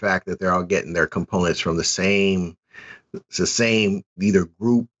know for a fact that they're all getting their components from the same either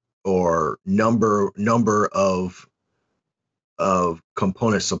group or number of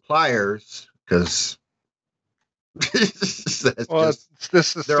component suppliers, because this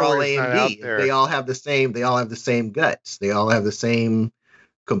is they're all AMD. They all have the same guts. They all have the same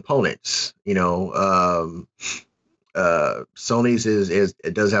components. Sony's is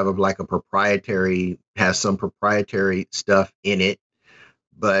it does have has some proprietary stuff in it,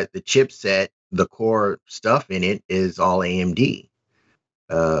 but the chipset, the core stuff in it is all AMD.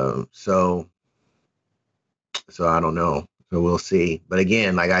 So I don't know. So we'll see. But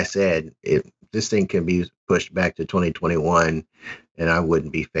again, like I said, this thing can be pushed back to 2021, and I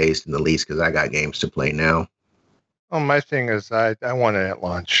wouldn't be phased in the least because I got games to play now. Well, my thing is I want it at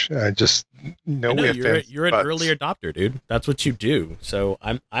launch. I just know you're an early adopter, dude. That's what you do. So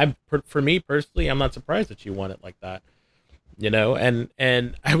for me personally, I'm not surprised that you want it like that.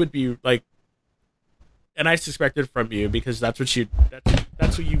 And I would be like, and I suspected from you because that's who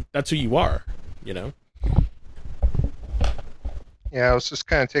you are. Yeah, I was just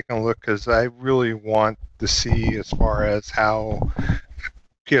kind of taking a look because I really want to see as far as how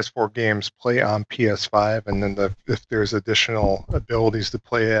PS4 games play on PS5, and then if there's additional abilities to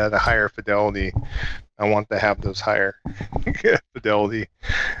play at a higher fidelity, I want to have those higher fidelity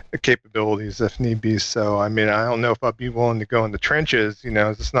capabilities if need be. So, I mean, I don't know if I'd be willing to go in the trenches.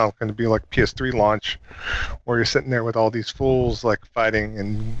 It's not going to be like PS3 launch where you're sitting there with all these fools like fighting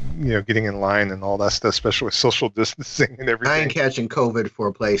and, getting in line and all that stuff, especially with social distancing and everything. I ain't catching COVID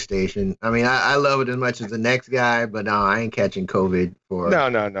for PlayStation. I mean, I love it as much as the next guy, but no, I ain't catching COVID for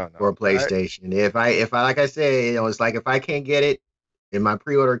for PlayStation. If I like I say, it's like if I can't get it and my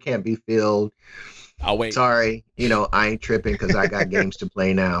pre-order can't be filled, I'll wait. Sorry, I ain't tripping because I got games to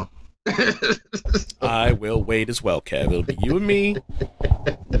play now. I will wait as well, Kev. It'll be you and me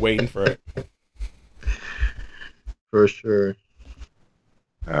waiting for it. For sure.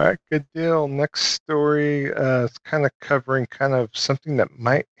 All right, good deal. Next story is kind of covering kind of something that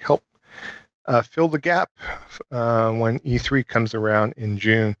might help fill the gap when E3 comes around in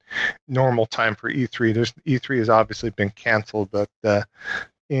June. Normal time for E3. E3 has obviously been canceled, but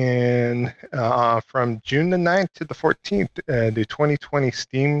from June the 9th to the 14th, the 2020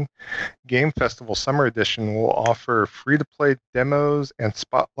 Steam Game Festival Summer Edition will offer free-to-play demos and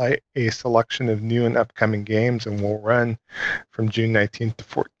spotlight a selection of new and upcoming games, and will run from June 19th to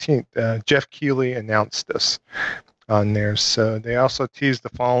 14th. Jeff Keighley announced this on there. So they also teased the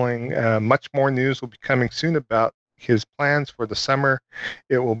following. Much more news will be coming soon about his plans for the summer.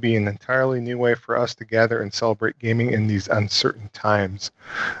 It will be an entirely new way for us to gather and celebrate gaming in these uncertain times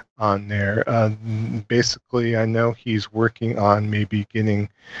on there. Basically, I know he's working on maybe getting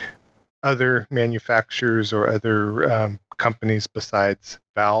other manufacturers or other companies besides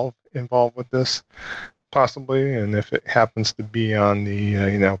Valve involved with this, possibly. And if it happens to be on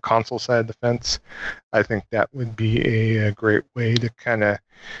the console side of the fence, I think that would be a great way to kind of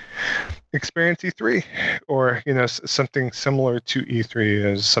experience E3, or something similar to E3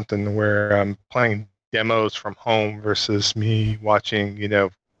 as something where I'm playing demos from home versus me watching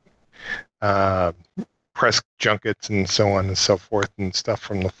press junkets and so on and so forth and stuff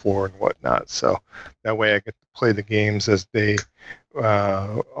from the floor and whatnot. So that way I get to play the games as they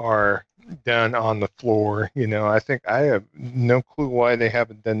are done on the floor. I think I have no clue why they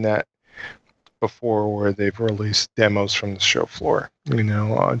haven't done that before, where they've released demos from the show floor,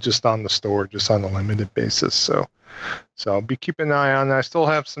 just on the store, just on a limited basis. So I'll be keeping an eye on that. I still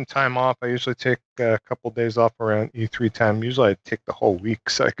have some time off. I usually take a couple days off around E3 time. Usually I take the whole week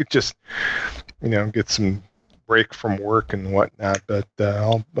so I could just, get some break from work and whatnot. But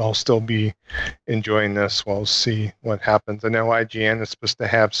I'll still be enjoying this. We'll see what happens. I know IGN is supposed to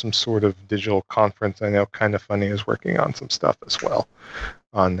have some sort of digital conference. I know Kind of Funny is working on some stuff as well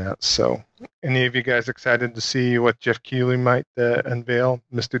on that. So any of you guys excited to see what Jeff Keighley might unveil,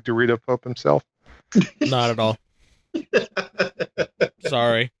 Mr. Dorito Pope himself? Not at all.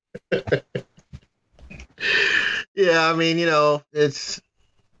 Sorry. Yeah, I mean,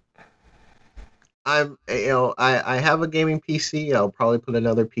 I have a gaming PC. I'll probably put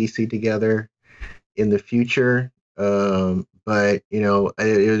another PC together in the future. But it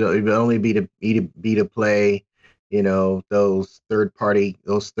would only be to play, those third party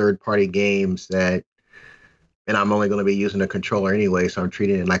games that, and I'm only going to be using a controller anyway, so I'm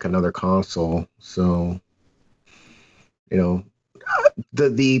treating it like another console. So You know,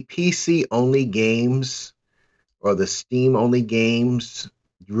 the PC only games or the Steam only games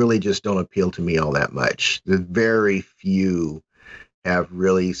really just don't appeal to me all that much. There's very few have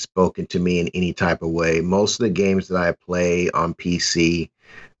really spoken to me in any type of way. Most of the games that I play on PC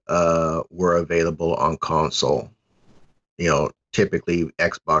were available on console. You know, typically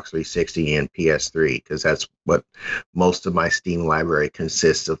Xbox 360 and PS3, because that's what most of my Steam library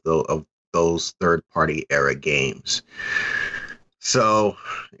consists of those third-party era games. So,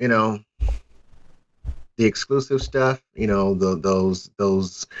 you know, the exclusive stuff, you know, those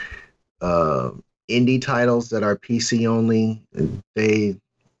indie titles that are PC only,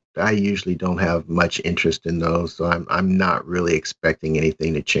 I usually don't have much interest in those, so I'm not really expecting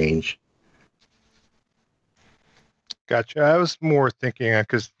anything to change. Gotcha. I was more thinking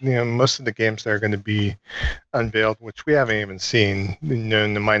because most of the games that are going to be unveiled, which we haven't even seen, they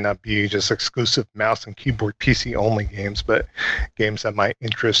might not be just exclusive mouse and keyboard PC only games, but games that might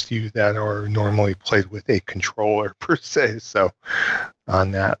interest you that are normally played with a controller per se. So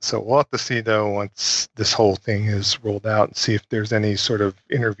on that, so we'll have to see though once this whole thing is rolled out and see if there's any sort of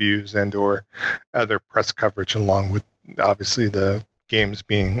interviews and or other press coverage along with obviously the games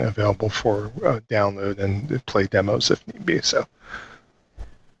being available for download and play demos if need be. So,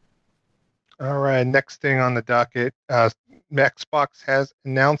 all right, next thing on the docket, Xbox has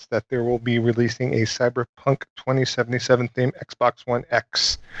announced that there will be releasing a Cyberpunk 2077 theme Xbox One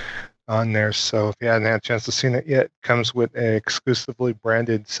X on there. So if you haven't had a chance to see it yet, it comes with an exclusively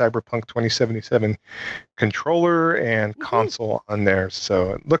branded Cyberpunk 2077 controller and console on there.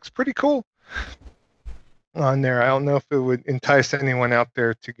 So it looks pretty cool on there. I don't know if it would entice anyone out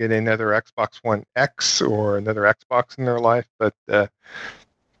there to get another Xbox One X or another Xbox in their life, but the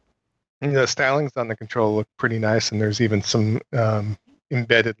stylings on the controller look pretty nice, and there's even some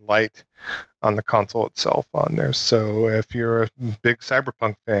embedded light on the console itself on there. So if you're a big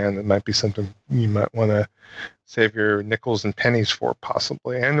Cyberpunk fan, it might be something you might want to save your nickels and pennies for,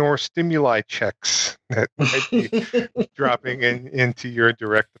 possibly, and or stimuli checks that might be dropping into your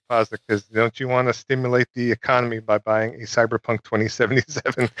direct deposit, because don't you want to stimulate the economy by buying a Cyberpunk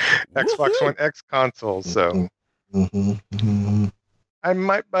 2077 Xbox One X console? So I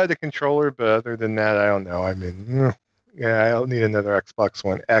might buy the controller, but other than that, I don't know. I mean, yeah, I don't need another Xbox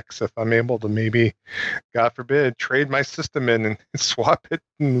One X. If I'm able to maybe, God forbid, trade my system in and swap it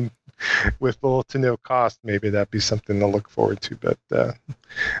with little to no cost, maybe that'd be something to look forward to. But what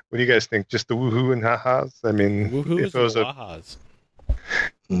do you guys think? Just the woohoo and ha-has? I mean, if it was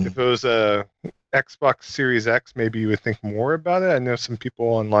a Xbox Series X, maybe you would think more about it. I know some people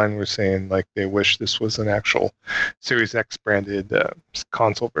online were saying like they wish this was an actual Series X branded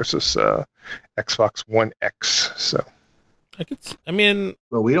console versus Xbox One X. So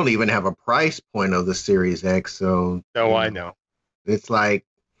well, we don't even have a price point of the Series X, so no, I know. It's like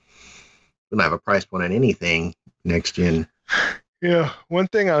we don't have a price point on anything next gen. Yeah, one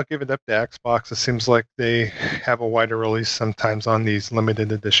thing I'll give it up to Xbox, it seems like they have a wider release sometimes on these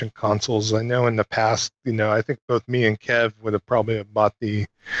limited edition consoles. I know in the past, I think both me and Kev would have probably bought the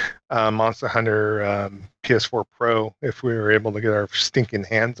Monster Hunter PS4 Pro if we were able to get our stinking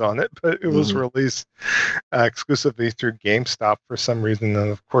hands on it, but it was released exclusively through GameStop for some reason,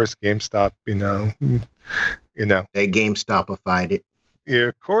 and of course GameStop, they GameStopified it. Yeah,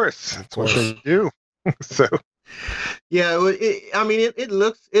 of course, that's what they do. So. Yeah, it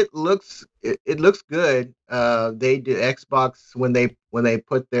looks good. They do Xbox when they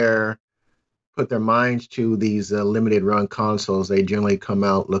put their minds to these limited run consoles. They generally come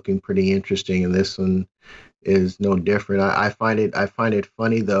out looking pretty interesting, and this one is no different. I find it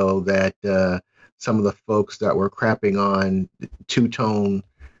funny though that some of the folks that were crapping on two-tone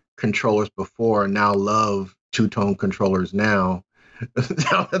controllers before now love two-tone controllers now.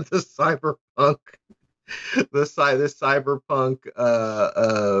 Now that the Cyberpunk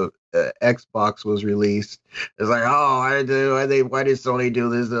Xbox was released, it's like, why did Sony do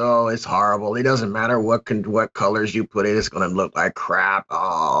this? Oh, it's horrible. It doesn't matter what colors you put in, it's gonna look like crap.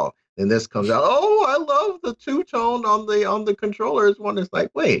 Oh, and this comes out. Oh, I love the two-tone on the controllers. One is like,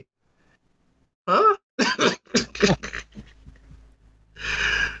 wait, huh?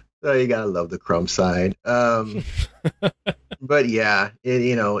 So you gotta love the crumb side. But yeah, it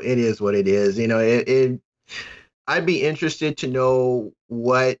is what it is. I'd be interested to know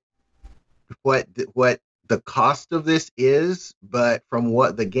what the cost of this is, but from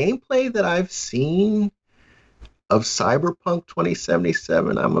what the gameplay that I've seen of Cyberpunk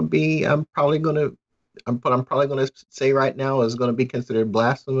 2077, I'm probably gonna say right now is gonna be considered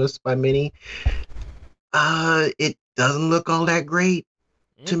blasphemous by many. It doesn't look all that great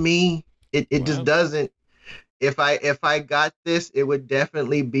to me. It just doesn't. if I got this, it would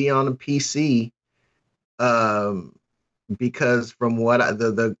definitely be on a PC. Because from what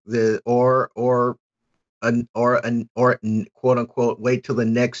quote unquote wait till the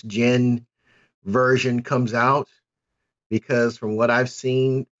next gen version comes out, because from what I've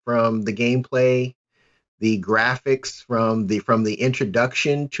seen from the gameplay, the graphics from the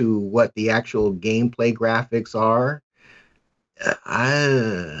introduction to what the actual gameplay graphics are,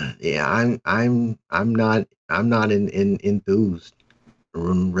 I'm not enthused.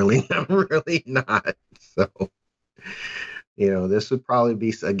 I'm really not. So, this would probably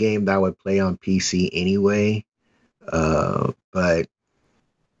be a game that I would play on PC anyway. But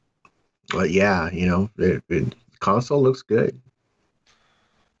yeah, the console looks good.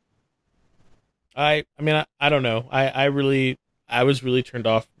 I mean, I don't know. I was really turned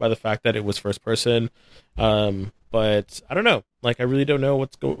off by the fact that it was first person. But I don't know. Like, I really don't know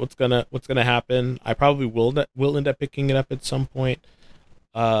what's gonna happen. I probably will end up picking it up at some point.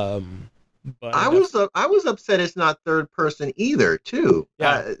 But I was upset it's not third person either, too.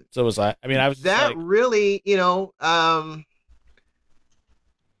 Yeah, so was I. I mean, I was that really, because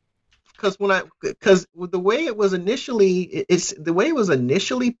the way it was initially,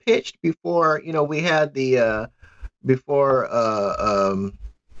 pitched before, we had the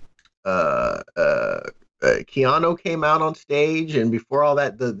Keanu came out on stage, and before all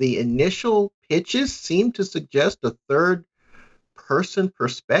that, the initial pitches seemed to suggest a third person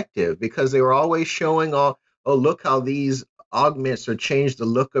perspective, because they were always showing look how these augments or change the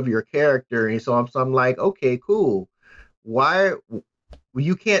look of your character, and so I'm like, okay, cool. Why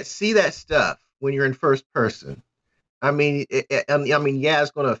you can't see that stuff when you're in first person? I mean, yeah,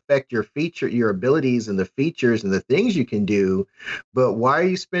 it's going to affect your abilities and the features and the things you can do, but why are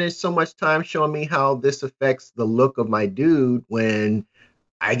you spending so much time showing me how this affects the look of my dude when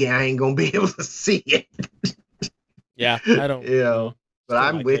I ain't going to be able to see it? Yeah, I don't know. But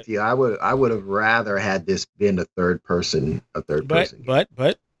I'm with you. I would have rather had this been a third person.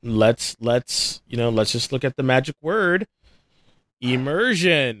 But let's just look at the magic word.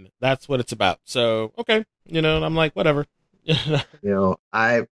 Immersion. That's what it's about. So, okay. I'm like, whatever. I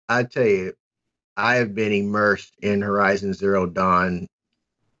tell you, I have been immersed in Horizon Zero Dawn,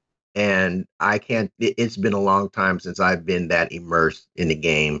 and it's been a long time since I've been that immersed in the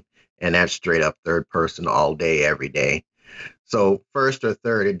game, and that's straight up third person all day, every day. So first or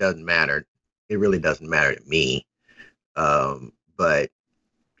third, it doesn't matter. It really doesn't matter to me. But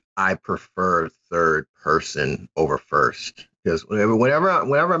I prefer third person over first, because whenever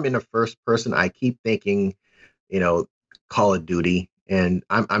I'm in a first person, I keep thinking, Call of Duty, and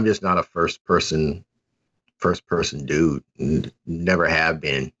I'm just not a first person dude. Never have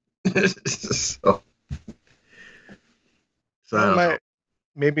been. so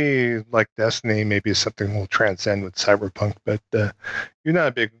maybe like Destiny, maybe something will transcend with Cyberpunk, but you're not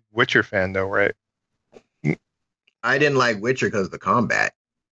a big Witcher fan, though, right? I didn't like Witcher because of the combat.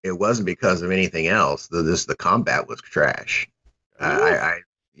 It wasn't because of anything else. The combat was trash.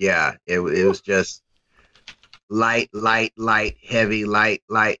 It was just light, heavy, light,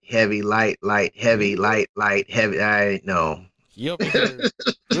 heavy, light, heavy, heavy. I know.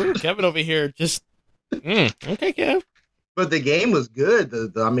 Kevin over here just okay, Kev. But the game was good.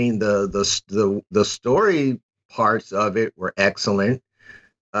 The story parts of it were excellent.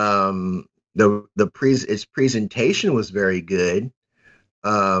 Its presentation was very good.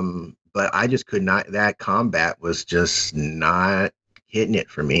 But I just could not. That combat was just not hitting it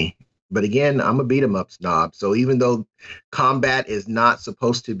for me. But again, I'm a beat 'em up snob. So even though combat is not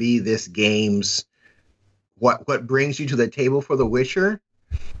supposed to be this game's what brings you to the table for The Witcher,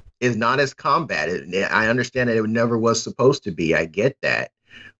 is not as combat. I understand that it never was supposed to be. I get that.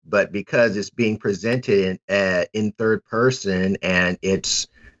 But because it's being presented in third person and it's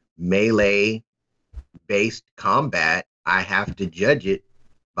melee based combat, I have to judge it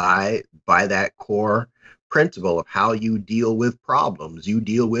by that core principle of how you deal with problems. You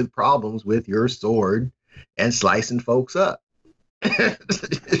deal with problems with your sword and slicing folks up. And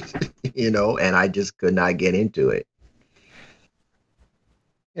I just could not get into it.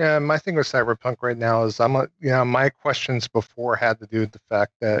 Yeah, my thing with Cyberpunk right now is my questions before had to do with the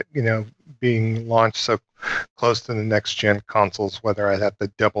fact that, being launched so close to the next gen consoles, whether I'd have to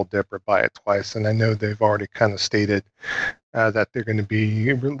double dip or buy it twice. And I know they've already kind of stated that they're going to be,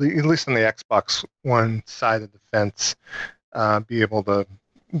 at least on the Xbox One side of the fence, be able to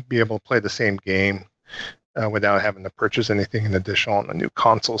play the same game without having to purchase anything in additional on the new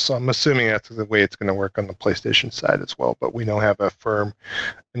console. So I'm assuming that's the way it's going to work on the PlayStation side as well, but we don't have a firm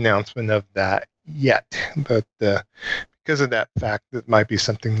announcement of that yet. But because of that fact, it might be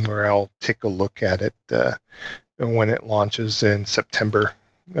something where I'll take a look at it when it launches in September.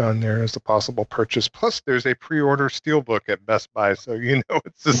 On there as a possible purchase. Plus, there's a pre-order steelbook at Best Buy, so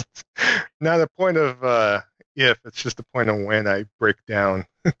it's just not a point of if, it's just a point of when I break down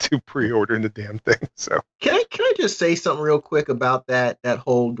to pre-order the damn thing. So can I just say something real quick about that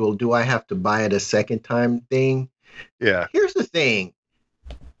whole, well, do I have to buy it a second time thing? Yeah. Here's the thing.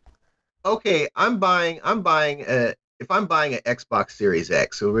 Okay, if I'm buying an Xbox Series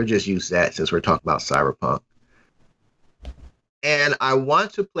X, so we'll just use that since we're talking about Cyberpunk. And I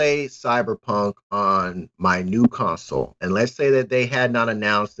want to play Cyberpunk on my new console. And let's say that they had not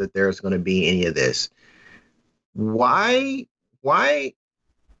announced that there's going to be any of this. Why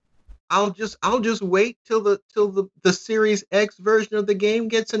I'll just wait till the Series X version of the game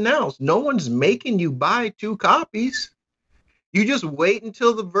gets announced. No one's making you buy 2 copies. You just wait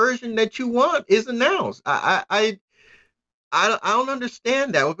until the version that you want is announced. I don't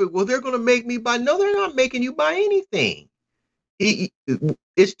understand that. Well, they're going to make me buy. No, they're not making you buy anything.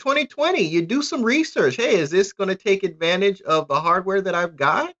 It's 2020. You do some research. Hey, is this going to take advantage of the hardware that I've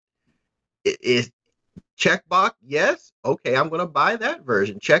got? Is checkbox yes? Okay, I'm going to buy that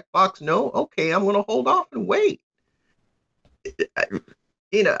version. Checkbox no? Okay, I'm going to hold off and wait.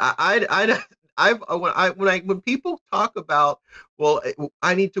 When people talk about, well,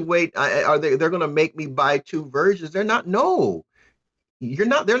 I need to wait. They're going to make me buy 2 versions? They're not. No, you're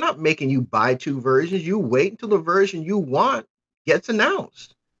not. They're not making you buy 2 versions. You wait until the version you want gets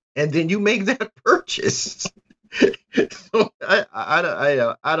announced, and then you make that purchase. So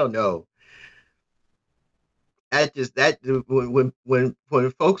I don't know. When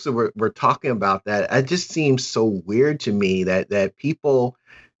folks were talking about that, it just seems so weird to me that people,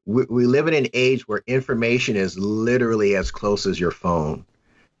 we live in an age where information is literally as close as your phone,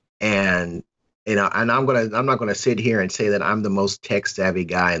 and and I'm not gonna sit here and say that I'm the most tech savvy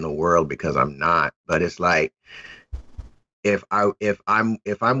guy in the world, because I'm not. But it's like, if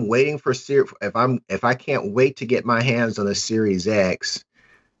I'm waiting for if I can't wait to get my hands on a Series X,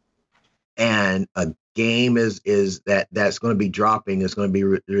 and a game that's going to be dropping, is going to be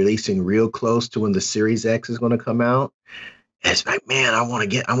releasing real close to when the Series X is going to come out, it's like, man, I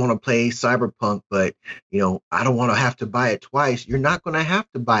want to play Cyberpunk, but I don't want to have to buy it twice. You're not going to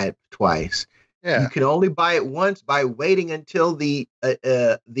have to buy it twice. Yeah. You can only buy it once by waiting until the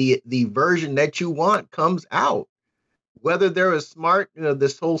version that you want comes out. Whether there is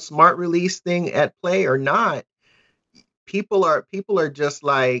this whole smart release thing at play or not, people are just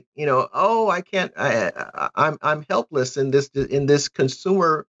like, oh, I can't, I'm helpless in this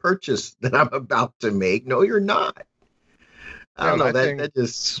consumer purchase that I'm about to make. No, you're not. I don't know.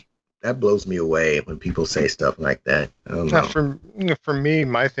 That blows me away when people say stuff like that. I don't know. For me,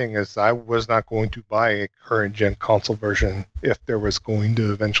 my thing is, I was not going to buy a current gen console version if there was going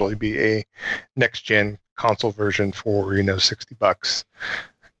to eventually be a next gen console version for $60.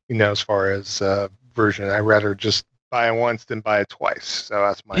 As far as version, I'd rather just buy it once than buy it twice. So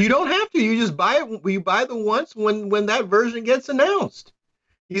that's my. You don't have to. You just buy it. You buy the once when that version gets announced.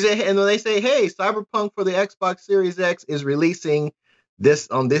 You say, and when they say, hey, Cyberpunk for the Xbox Series X is releasing this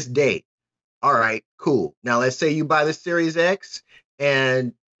on this date. All right, cool. Now let's say you buy the Series X,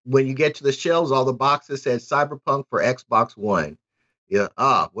 and when you get to the shelves, all the boxes said Cyberpunk for Xbox One. Yeah.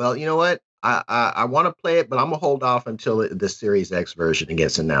 Well, you know what? I want to play it, but I'm gonna hold off until the Series X version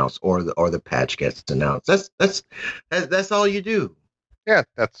gets announced, or the patch gets announced. That's all you do. Yeah,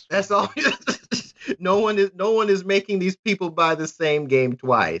 that's all. No one is making these people buy the same game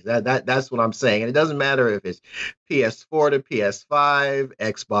twice. That's what I'm saying. And it doesn't matter if it's PS4 to PS5,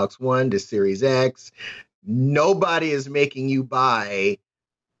 Xbox One to Series X. Nobody is making you buy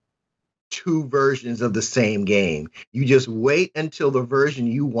 2 versions of the same game. You just wait until the version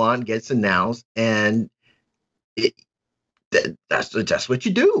you want gets announced, and that's what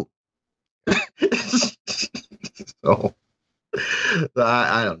you do. So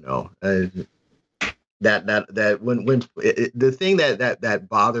I don't know. That when the thing that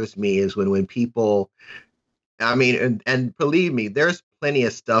bothers me is when people, I mean, and believe me, there's plenty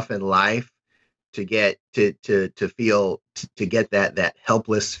of stuff in life to get to get that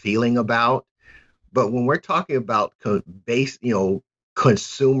helpless feeling about, but when we're talking about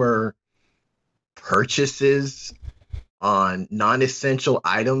consumer purchases on non-essential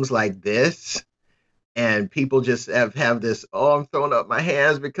items like this, and people just have this, oh, I'm throwing up my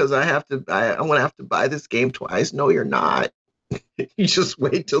hands because I'm going to have to buy this game twice. No, you're not. You just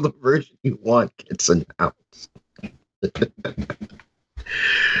wait till the version you want gets announced.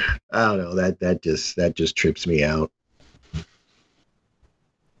 I don't know. That just trips me out.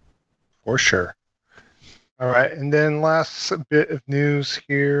 For sure. All right, and then last bit of news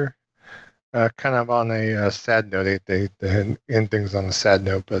here, kind of on a sad note. They end things on a sad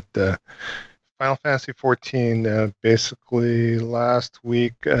note, but Final Fantasy XIV, basically last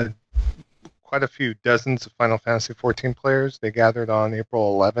week, quite a few dozens of Final Fantasy XIV players, they gathered on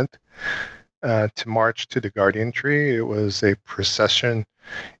April 11th to march to the Guardian Tree. It was a procession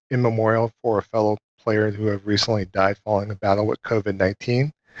in memorial for a fellow player who had recently died following a battle with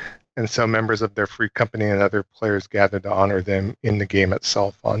COVID-19. And so members of their free company and other players gathered to honor them in the game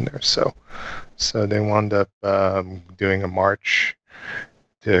itself on there. So they wound up doing a march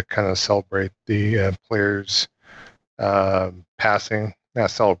to kind of celebrate the players passing.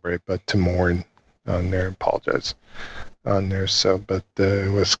 Not celebrate, but to mourn on there, apologize on there. So, but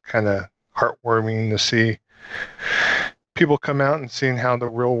it was kind of heartwarming to see people come out and seeing how the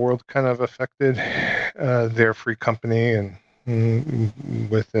real world kind of affected their free company and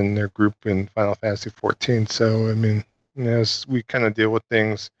within their group in Final Fantasy XIV. So, I mean, as we kind of deal with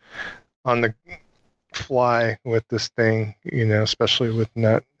things on the fly with this thing, especially with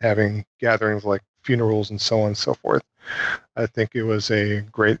not having gatherings like funerals and so on and so forth, I think it was a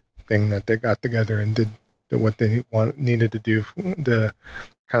great thing that they got together and did what they needed to do to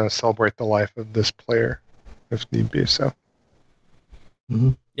kind of celebrate the life of this player, if need be. So,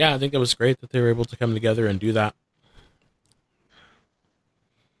 mm-hmm. Yeah, I think it was great that they were able to come together and do that.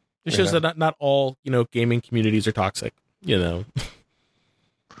 It shows that not all, gaming communities are toxic,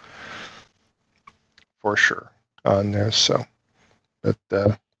 For sure on there. So, but,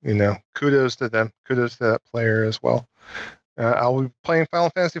 kudos to them. Kudos to that player as well. I'll be playing Final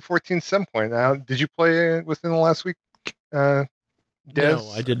Fantasy XIV 7. Now, did you play it within the last week, Des?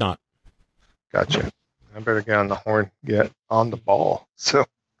 No, I did not. Gotcha. I better get on the horn, get on the ball. So,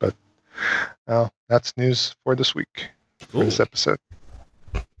 but that's news for this week, for this episode.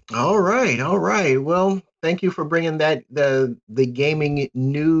 All right. Well, thank you for bringing the gaming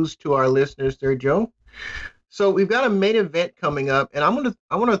news to our listeners there, Joe. So we've got a main event coming up, and I want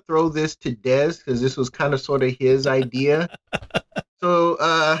to throw this to Des because this was kind of sort of his idea. So,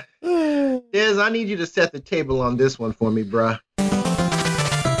 Des, I need you to set the table on this one for me, bruh.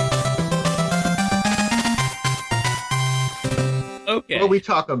 Okay. What are we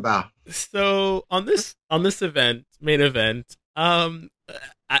talking about? So on this main event,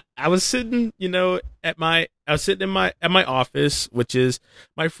 I was sitting, at my office, which is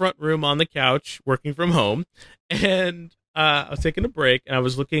my front room on the couch, working from home, and I was taking a break, and I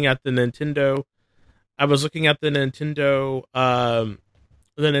was looking at the Nintendo.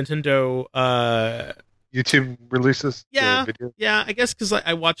 YouTube releases. Yeah, the video. Yeah. I guess because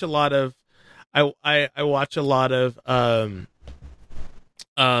I watch a lot of, I watch a lot of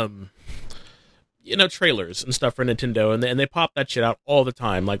trailers and stuff for Nintendo, and they pop that shit out all the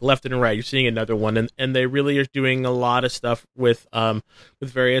time, like left and right. You're seeing another one, and they really are doing a lot of stuff with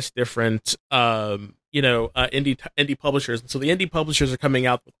various different indie publishers. And so the indie publishers are coming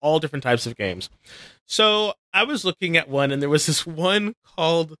out with all different types of games. So I was looking at one, and there was this one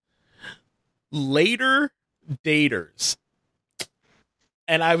called Later Daters,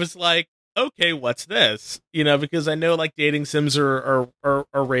 and I was like, okay, what's this? Because I know like dating sims are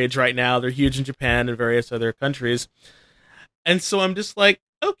rage right now. They're huge in Japan and various other countries. And so I'm just like,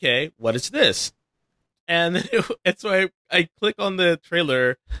 okay, what is this? And so I click on the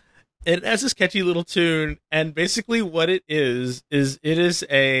trailer, and it has this catchy little tune. And basically what it is it is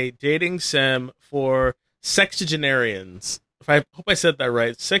a dating sim for sexagenarians. I hope I said that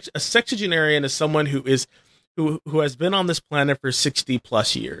right. A sexagenarian is someone who has been on this planet for 60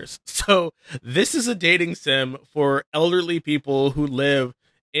 plus years. So this is a dating sim for elderly people who live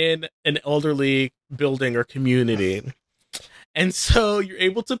in an elderly building or community. And so you're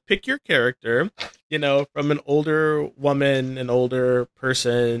able to pick your character, from an older woman, an older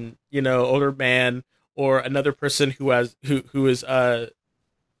person, older man, or another person who is gender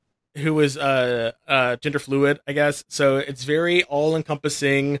fluid, I guess. So it's very all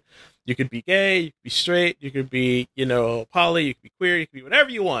encompassing. You could be gay, you could be straight, you could be, poly, you could be queer, you could be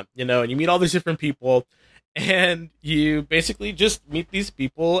whatever you want, and you meet all these different people, and you basically just meet these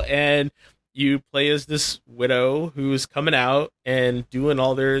people, and you play as this widow who's coming out and doing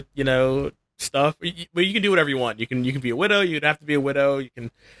all their, stuff. But you can do whatever you want. You can be a widow. You'd have to be a widow. You can,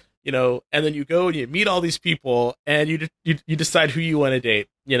 and then you go and you meet all these people, and you decide who you want to date,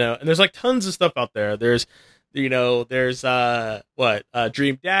 and there's like tons of stuff out there. There's Dream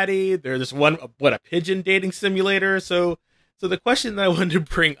Daddy. There's one, a pigeon dating simulator. So the question that I wanted to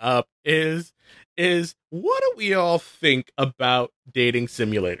bring up is what do we all think about dating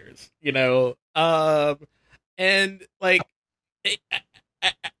simulators? And like,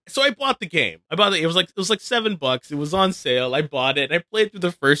 so I bought the game. I bought it. It was like $7. It was on sale. I bought it. And I played through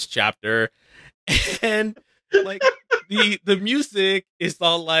the first chapter, and like the music is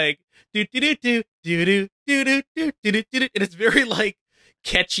all like do do do do do do do do do do, and it's very like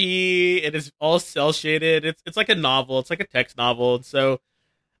catchy, and it's all cell shaded. It's like a novel. It's like a text novel. And so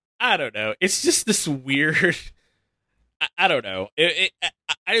I don't know. It's just this weird. I don't know.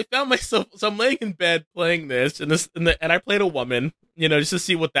 I found myself. So I'm laying in bed playing this, and I played a woman, just to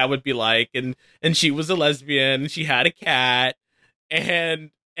see what that would be like. And she was a lesbian. And she had a cat,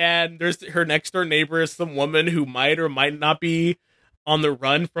 and there's her next door neighbor is some woman who might or might not be on the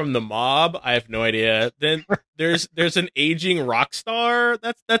run from the mob. I have no idea. Then there's an aging rock star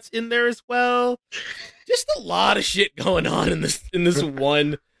that's in there as well. Just a lot of shit going on in this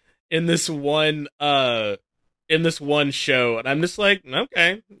one show, and I'm just like,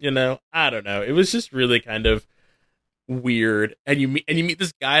 okay, I don't know. It was just really kind of weird. And you meet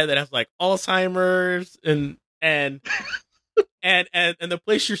this guy that has like Alzheimer's, and the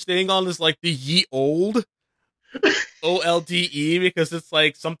place you're staying on is like the Ye Old, OLDE, because it's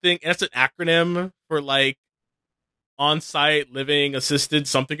like something. That's an acronym for like on-site living assisted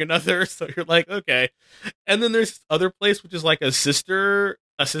something or another. So you're like, okay. And then there's this other place which is like a sister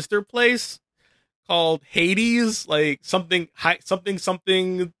place called Hades, like something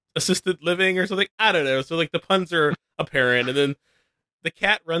assisted living or something. I don't know. So like the puns are apparent, and then the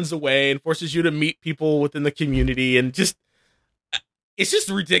cat runs away and forces you to meet people within the community, and it's just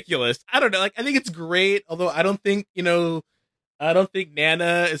ridiculous. I don't know. Like, I think it's great, although I don't think Nana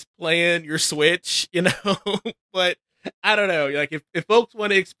is playing your Switch, but I don't know. Like, if folks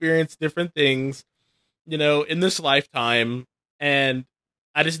want to experience different things, in this lifetime, and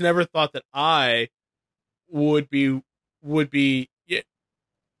I just never thought that I would be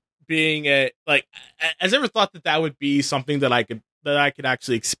being I never thought that would be something that I could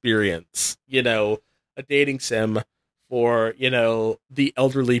actually experience, a dating sim for, the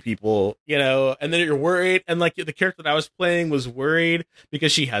elderly people, and then you're worried. And like the character that I was playing was worried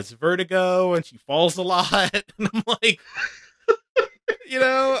because she has vertigo and she falls a lot. And I'm like,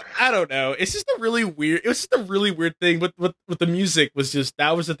 I don't know. It was just a really weird thing. But the music was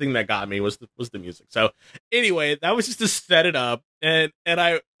that was the thing that got me was the music. So anyway, that was just to set it up. And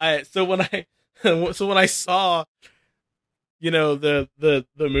so when I saw, the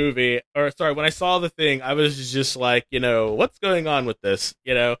movie, or sorry, when I saw the thing, I was just like, what's going on with this,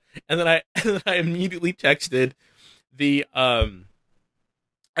 and then I immediately texted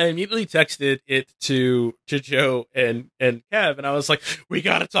it to Joe and Kev, and I was like, we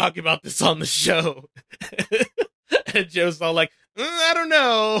got to talk about this on the show. And Joe's all like, I don't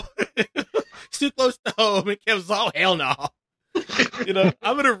know. It's too close to home. And Kev's all, hell no.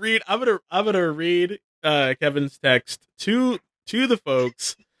 I'm gonna read Kevin's text to the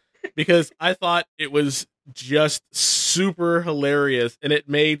folks, because I thought it was just super hilarious, and it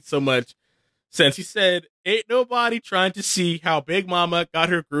made so much sense. He said, ain't nobody trying to see how Big Mama got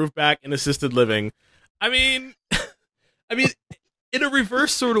her groove back in assisted living. I mean, in a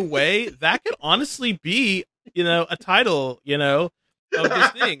reverse sort of way, that could honestly be, a title, of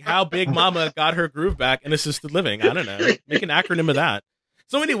this thing, how Big Mama got her groove back in assisted living. I don't know. Make an acronym of that.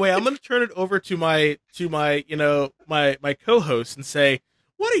 So anyway, I'm going to turn it over to my my co-host and say,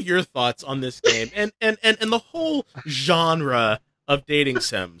 what are your thoughts on this game and the whole genre of dating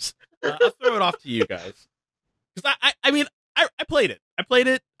sims? I'll throw it off to you guys, because I played it.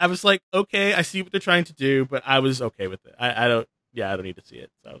 I was like, okay, I see what they're trying to do, but I was okay with it. I don't need to see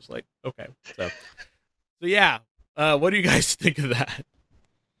it. So I was like, okay. So yeah. What do you guys think of that?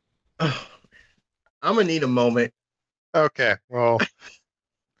 I'm gonna need a moment. Okay, well,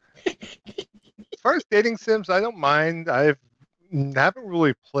 as far as dating sims, I don't mind. I haven't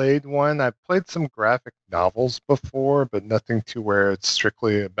really played one. I've played some graphic novels before, but nothing to where it's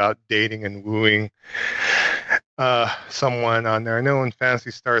strictly about dating and wooing someone on there. I know in Phantasy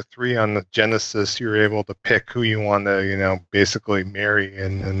Star 3 on the Genesis, you're able to pick who you want to, basically marry,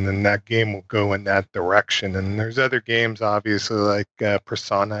 and then that game will go in that direction. And there's other games, obviously, like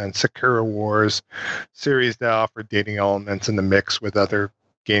Persona and Sakura Wars series that offer dating elements in the mix with other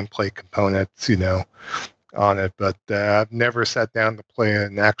gameplay components, on it. But I've never sat down to play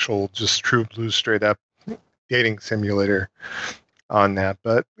an actual, just true blue, straight up dating simulator on that.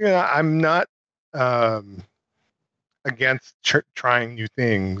 But, I'm not against trying new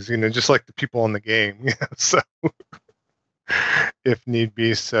things, just like the people in the game, so if need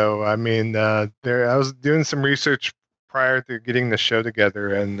be. So I mean, I was doing some research prior to getting the show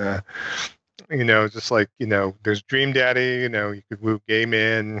together, and just like, there's Dream Daddy, you could woo game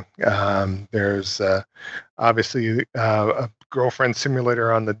in. There's obviously a girlfriend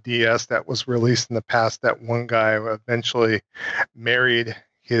simulator on the DS that was released in the past that one guy eventually married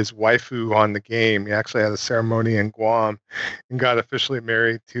his waifu on the game. He actually had a ceremony in Guam and got officially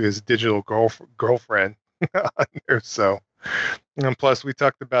married to his digital girlfriend on there. So, and plus we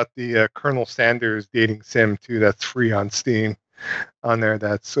talked about the Colonel Sanders dating sim too. That's free on Steam on there.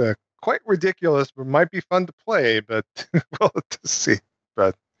 That's quite ridiculous, but might be fun to play, but we'll have to see.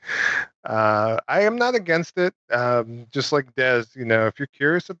 But I am not against it. Just like Des, if you're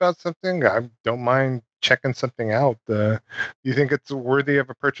curious about something, I don't mind checking something out. Do you think it's worthy of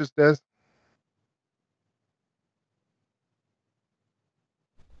a purchase, Des?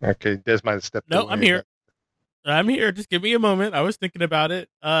 Okay, Des might have stepped away. No, I'm here. I'm here. Just give me a moment. I was thinking about it.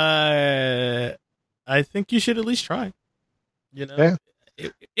 I think you should at least try. Yeah.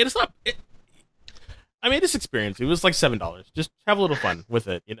 It's not. I made this experience. It was like $7. Just have a little fun with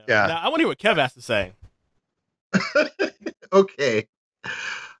it. Yeah. Now, I want to hear what Kev has to say. Okay,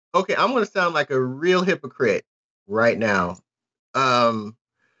 I'm going to sound like a real hypocrite right now. I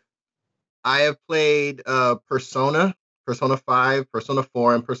have played Persona 5, Persona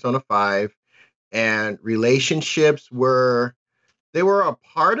 4, and Persona 5, and relationships were a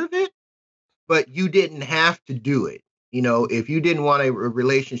part of it, but you didn't have to do it. If you didn't want a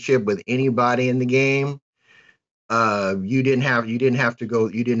relationship with anybody in the game, you didn't have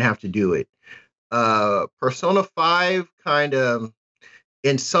to do it. Persona 5 kind of,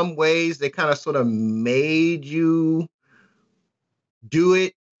 in some ways, they kind of sort of made you do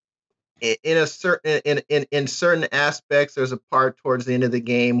it in a certain in certain aspects. There's a part towards the end of the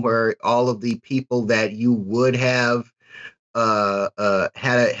game where all of the people that you would have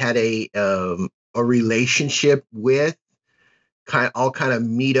had a relationship with kind of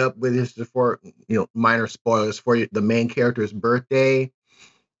meet up with this for minor spoilers for the main character's birthday,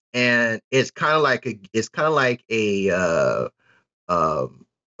 and it's kind of like a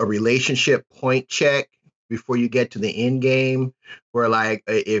relationship point check before you get to the end game, where like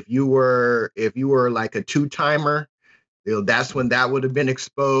if you were like a two-timer, that's when that would have been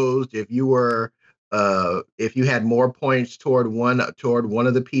exposed. If you were if you had more points toward one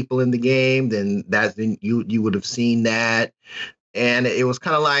of the people in the game, then you would have seen that. And it was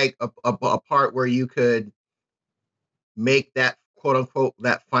kind of like a part where you could make that quote unquote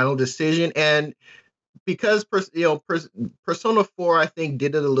that final decision. And because Persona 4 I think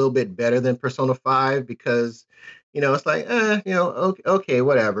did it a little bit better than Persona 5, because it's like okay,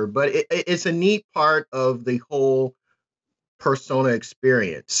 whatever, but it's a neat part of the whole Persona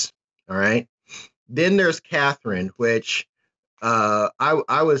experience. All right, then there's Catherine, which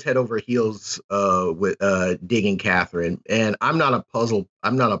I was head over heels with digging Catherine, and I'm not a puzzle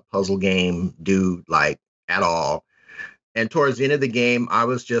game dude like at all. And towards the end of the game, I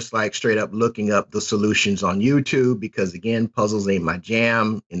was just like straight up looking up the solutions on YouTube, because again, puzzles ain't my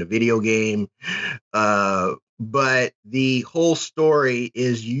jam in a video game. But the whole story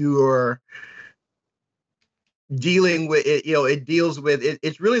is you're dealing with it. It deals with it.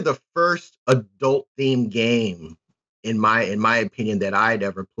 It's really the first adult themed game in my opinion that I'd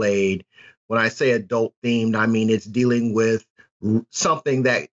ever played. When I say adult themed, I mean it's dealing with something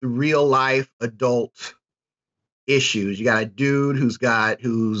that real life adult issues. You got a dude whose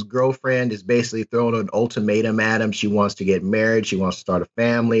girlfriend is basically throwing an ultimatum at him. She wants to get married. She wants to start a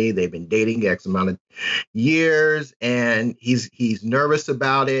family. They've been dating X amount of years, and he's nervous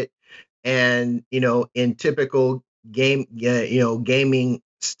about it. And in typical gaming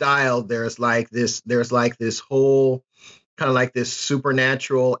style, there's like this whole kind of like this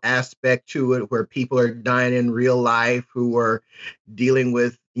supernatural aspect to it, where people are dying in real life who are dealing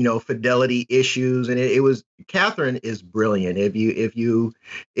with fidelity issues. And it was Catherine is brilliant. If you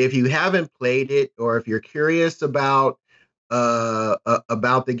haven't played it, or if you're curious about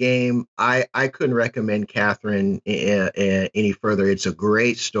the game, I couldn't recommend Catherine any further. It's a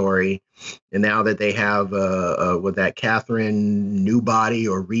great story, and now that they have with that Catherine New Body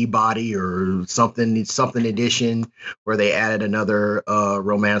or Rebody or something edition, where they added another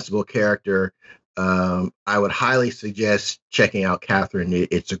romanceable character, I would highly suggest checking out Catherine.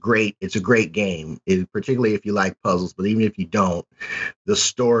 It's a great game, particularly if you like puzzles. But even if you don't, the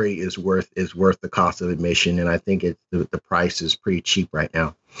story is worth the cost of admission, and I think the price is pretty cheap right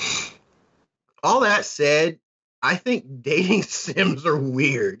now. All that said, I think dating sims are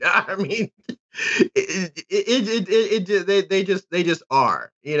weird. I mean, they just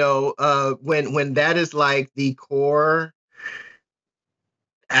are. When that is like the core.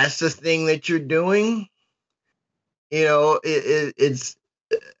 That's the thing that you're doing. It's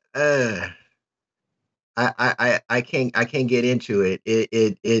I can't get into it.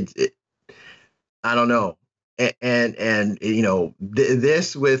 It I don't know. And you know,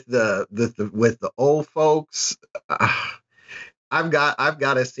 this with the old folks. I've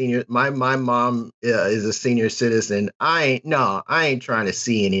got a senior. My mom is a senior citizen. I ain't trying to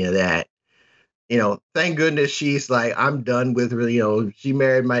see any of that. You know, thank goodness she's like, I'm done with her. You know, she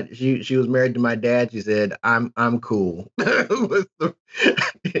was married to my dad. She said, I'm cool.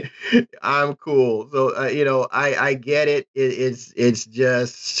 I'm cool. So you know, I get it. It's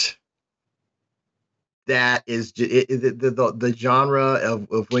just that is the genre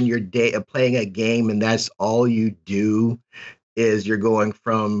of when you're playing a game and that's all you do is you're going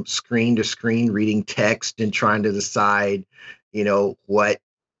from screen to screen reading text and trying to decide, you know, what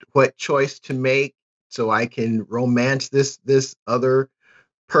choice to make so I can romance this other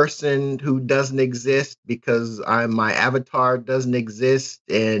person who doesn't exist because my avatar doesn't exist.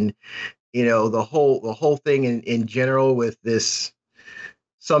 And you know, the whole thing in general with this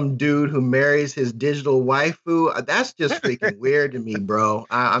some dude who marries his digital waifu, that's just freaking weird to me, bro.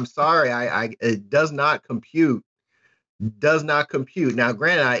 I'm sorry, it does not compute. Does not compute. Now,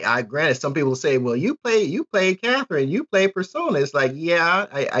 granted, some people say, well, you play Catherine, you play Persona. It's like, yeah,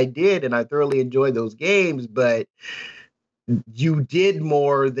 I did, and I thoroughly enjoyed those games, but you did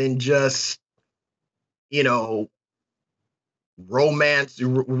more than just, you know, romance,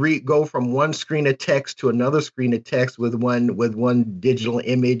 go from one screen of text to another screen of text with one digital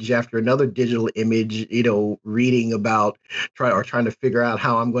image after another digital image, you know, reading about trying to figure out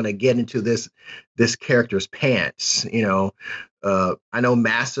how I'm going to get into this character's pants, you know. I know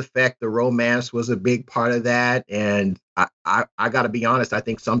Mass Effect, the romance was a big part of that, and I got to be honest. I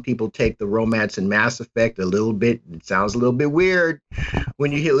think some people take the romance in Mass Effect a little bit. It sounds a little bit weird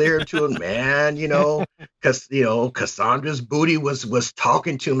when you hear to it, man. You know, because you know Cassandra's booty was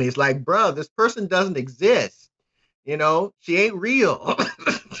talking to me. It's like, bro, this person doesn't exist. You know, she ain't real.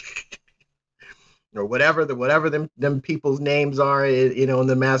 Or whatever them people's names are, you know, in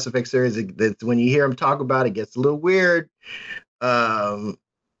the Mass Effect series. That's when you hear them talk about it, it gets a little weird. You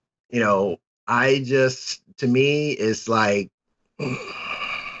know, to me, it's like,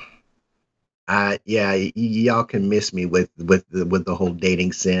 y'all can miss me with the whole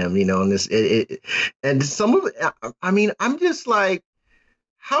dating sim, you know, and this and some of it. I mean, I'm just like,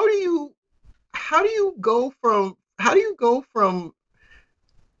 how do you go from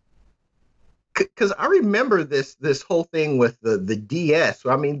because I remember this whole thing with the DS.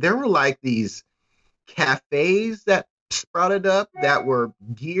 I mean, there were like these cafes that sprouted up that were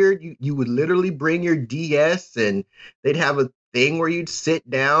geared. You would literally bring your DS and they'd have a thing where you'd sit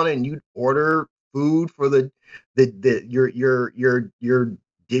down and you'd order food for your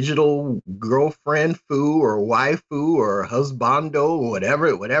digital girlfriend foo or waifu or husbando or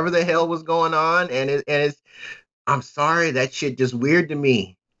whatever the hell was going on. And it's I'm sorry, that shit just weird to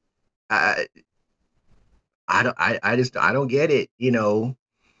me. I don't get it, you know.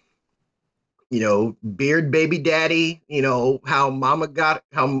 You know, beard baby daddy, you know, how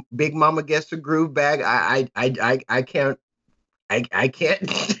Big Mama gets her groove bag. I can't I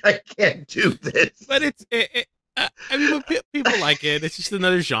can't do this. But I mean, when people like it, it's just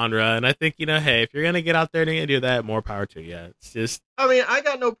another genre, and I think, you know, hey, if you're gonna get out there and you're gonna do that, more power to you. It's just, I mean, I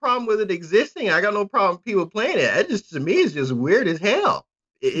got no problem with it existing. I got no problem with people playing it. It just, to me, it's just weird as hell.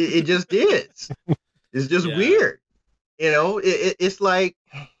 It just is. It's just weird. You know, it's like,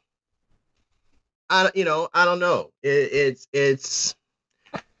 I don't know. It's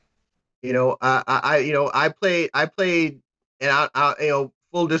you know, I played, and I you know,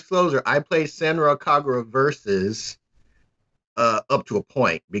 full disclosure, I played Senran Kagura Versus up to a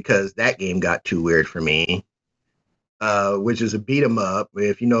point because that game got too weird for me. Which is a beat 'em up.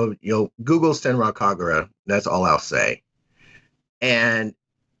 If you know, Google Senran Kagura. That's all I'll say. And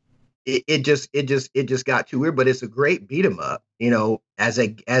it just got too weird. But it's a great beat 'em up. You know, as a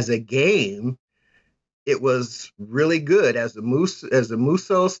game, it was really good. As a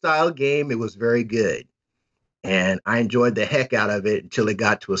Muso style game, it was very good. And I enjoyed the heck out of it until it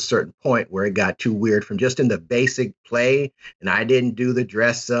got to a certain point where it got too weird from just in the basic play. And I didn't do the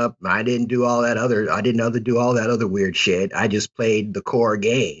dress up. I didn't do all that other weird shit. I just played the core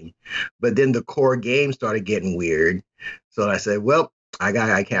game. But then the core game started getting weird. So I said, well,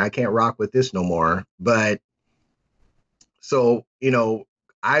 I can't rock with this no more. But so, you know,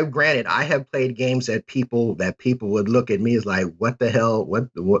 I have played games that people would look at me as like, what the hell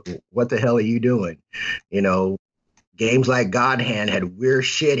are you doing? You know, games like God Hand had weird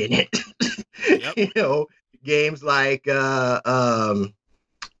shit in it. Yep. You know, games like what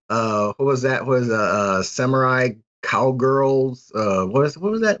was that? Samurai Cowgirls? What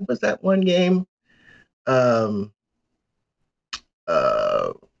was that? What's that one game? Um,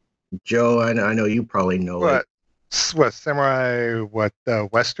 uh, Joe, I know you probably know it. What samurai? What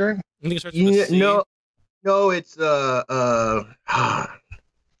Western? I think it starts with a C. No, it's Are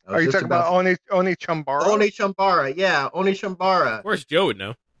you talking about Oni Chambara? Oni Chambara, yeah, Oni Chambara. Of course, Joe would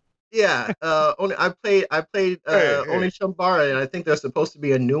know. Yeah, I played Oni Chambara, and I think there's supposed to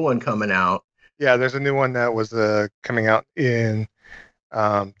be a new one coming out. Yeah, there's a new one that was coming out in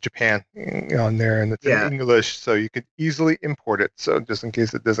Japan on there, and it's in English, so you could easily import it. So just in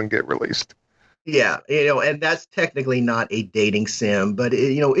case it doesn't get released. Yeah, and that's technically not a dating sim, but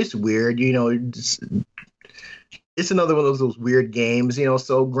it's weird. It's another one of those weird games.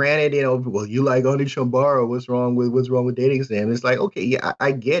 So granted, well, you like Oni Chambara, what's wrong with dating sim? It's like, okay, yeah,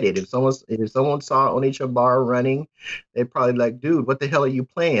 I get it. If someone saw Oni Chambara running, they'd probably be like, dude, what the hell are you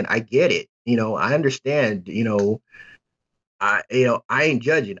playing? I get it. I understand. I ain't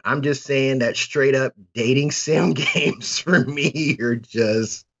judging. I'm just saying that straight up dating sim games for me are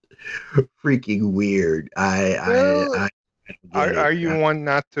just freaking weird. Are you one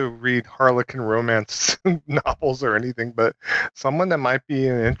not to read Harlequin romance novels or anything, but someone that might be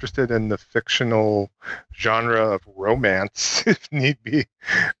interested in the fictional genre of romance, if need be,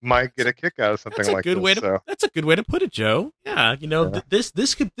 might get a kick out of something like this. That's a good way to put it, Joe. Yeah, this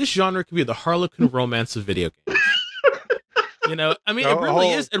genre could be the Harlequin romance of video games. I mean,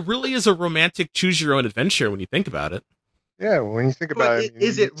 it really is a romantic choose your own adventure when you think about it. Yeah, when you think about it,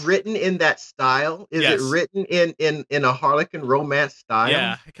 is it written in that style? Is it written in a Harlequin romance style?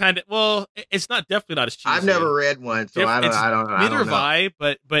 Yeah, kind of. Well, it's definitely not as cheesy. I've never read one, so I don't know. Neither have I,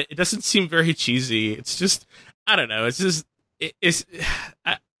 but it doesn't seem very cheesy. It's just, I don't know. It's just it's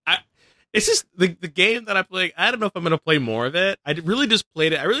just the game that I play. I don't know if I'm going to play more of it. I really just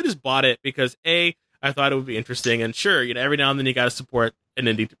played it. I really just bought it because I thought it would be interesting, and sure, every now and then you got to support an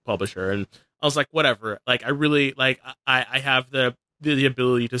indie publisher, and I was like, whatever. Like, I really I have the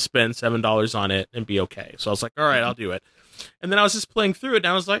ability to spend $7 on it and be okay. So I was like, all right, I'll do it. And then I was just playing through it, and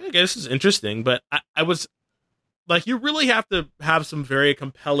I was like, okay, this is interesting. But I was like, you really have to have some very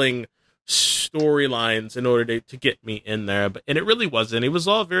compelling storylines in order to get me in there. And it really wasn't. It was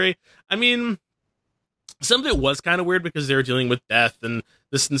all very, I mean, some of it was kind of weird because they were dealing with death and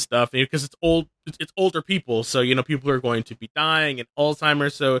this and stuff. Because it's older people, so people are going to be dying and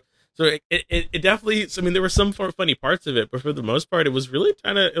Alzheimer's. So it definitely. I mean, there were some funny parts of it, but for the most part, it was really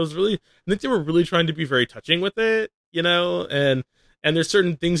I think they were really trying to be very touching with it, And there's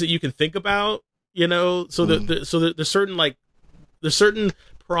certain things that you can think about, So there's certain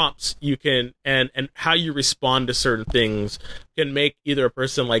prompts you can and how you respond to certain things can make either a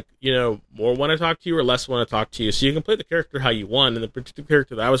person more want to talk to you or less want to talk to you. So you can play the character how you want. And the particular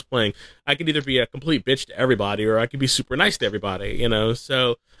character that I was playing, I could either be a complete bitch to everybody or I could be super nice to everybody,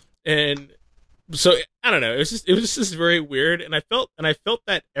 So I don't know. It was just very weird, and I felt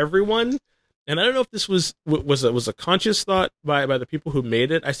that everyone, and I don't know if this was a conscious thought by the people who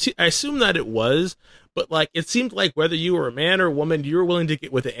made it. I assume that it was, but it seemed like whether you were a man or a woman, you were willing to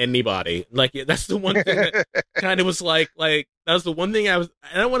get with anybody. That's the one thing that kind of was like that was the one thing I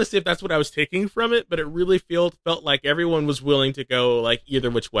don't want to say if that's what I was taking from it, but it really felt like everyone was willing to go either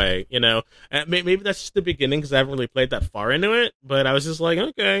which way, And maybe that's just the beginning because I haven't really played that far into it, but I was just like,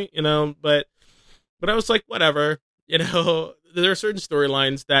 okay, but I was like, whatever, there are certain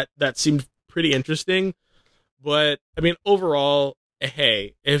storylines that seemed pretty interesting, but I mean, overall,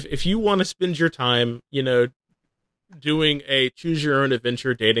 hey, if you want to spend your time, doing a choose your own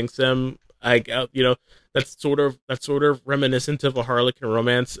adventure dating sim, that's sort of reminiscent of a Harlequin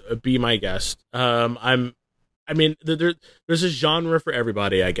romance, be my guest. I mean, there's a genre for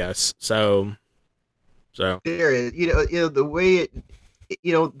everybody, I guess. So there is, the way it,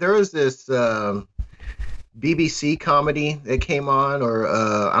 there was this BBC comedy that came on, or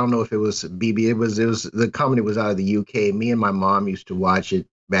I don't know if it was BB. It was the comedy was out of the UK. Me and my mom used to watch it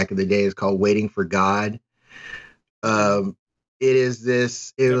back in the day. It's called Waiting for God. It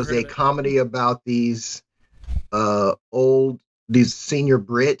was a comedy about these senior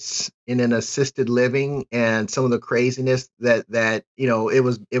Brits in an assisted living and some of the craziness that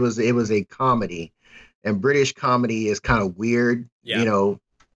it was a comedy, and British comedy is kind of weird,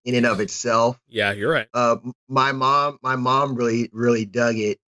 in and of itself. Yeah, you're right. My mom really dug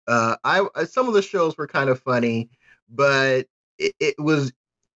it. Some of the shows were kind of funny, but it was,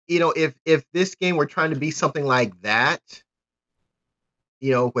 if this game were trying to be something like that,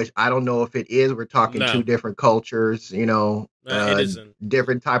 which I don't know if it is. We're talking two different cultures, it isn't.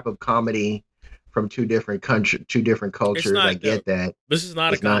 Different type of comedy from two different cultures. I get that. This is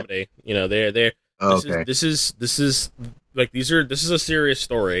not a comedy. They're okay. This is like this is a serious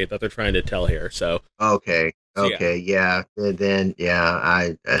story that they're trying to tell here. So okay, yeah. Then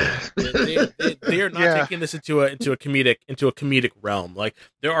I they are not taking this into a comedic realm. Like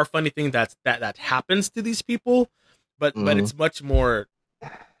there are funny things that happens to these people, but it's much more.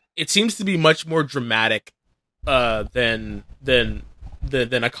 It seems to be much more dramatic than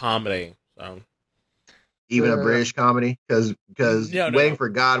a comedy. So. Even a British comedy, because Waiting for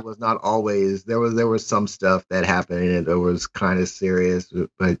God was not always there was some stuff that happened in it that was kind of serious,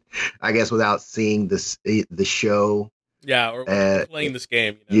 but I guess without seeing the show, or playing this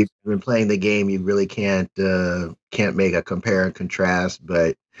game, you've been playing the game, you really can't make a compare and contrast,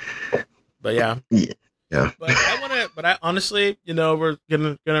 but yeah. But I honestly, we're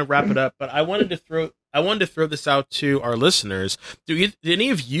gonna wrap it up. But I wanted to throw this out to our listeners. Do any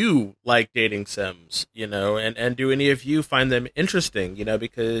of you like dating sims? And do any of you find them interesting?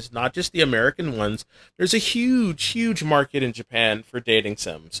 Because not just the American ones. There's a huge market in Japan for dating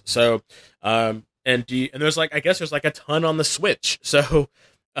sims. So, and there's I guess there's a ton on the Switch. So,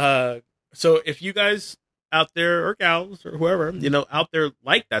 so if you guys out there or gals or whoever out there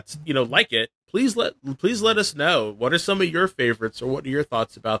like that, like it, please let us know. What are some of your favorites, or what are your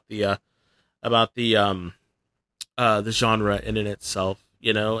thoughts about the genre in itself?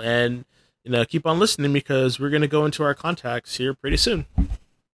 And keep on listening, because we're gonna go into our contacts here pretty soon.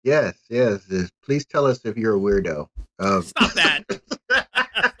 Yes. Please tell us if you're a weirdo. Stop that.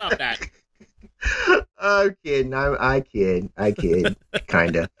 Stop that. I'm kidding. I kid.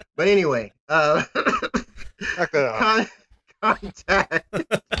 Kinda. But anyway, contact.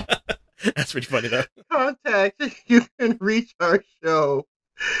 That's pretty funny though. Contact. You can reach our show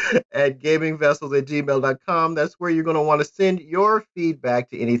at gamingvessels@gmail.com. That's where you're going to want to send your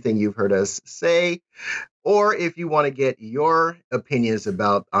feedback to anything you've heard us say, or if you want to get your opinions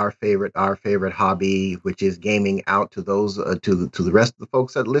about our favorite hobby, which is gaming, out to those to the rest of the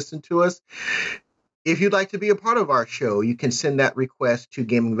folks that listen to us. If you'd like to be a part of our show, you can send that request to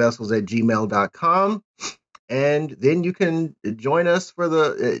gamingvessels@gmail.com. And then you can join us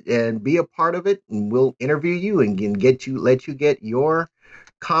and be a part of it, and we'll interview you and let you get your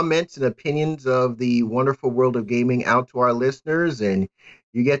comments and opinions of the wonderful world of gaming out to our listeners, and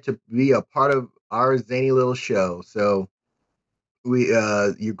you get to be a part of our zany little show. So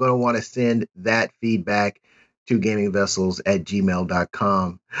you're going to want to send that feedback to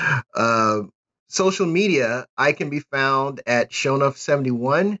gamingvessels@gmail.com. Social media, I can be found at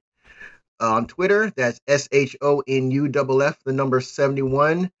Shonuff71. On Twitter, that's SHONUFF, the number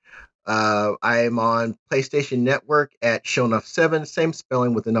 71. I am on PlayStation Network at Shonuff7, same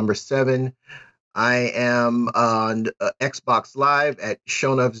spelling with the number 7. I am on Xbox Live at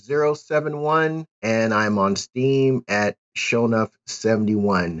Shonuff071, and I'm on Steam at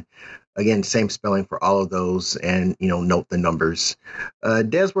Shonuff71. Again, same spelling for all of those, and note the numbers.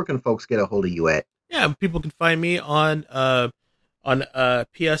 Des, where can folks get a hold of you at? Yeah, people can find me on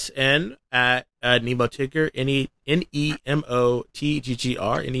PSN at Nemottigger, NEMOTGGR,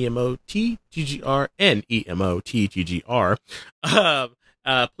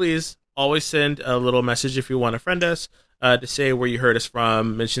 NEMOTGGR. Please always send a little message if you want to friend us, to say where you heard us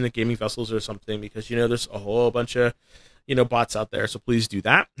from, mention the Gaming Vessels or something, because there's a whole bunch of bots out there. So please do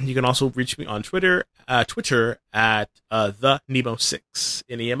that. You can also reach me on Twitter at the Nemo6,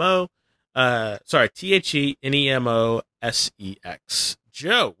 TheNemoSex.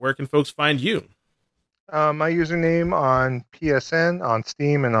 Joe, where can folks find you? My username on PSN, on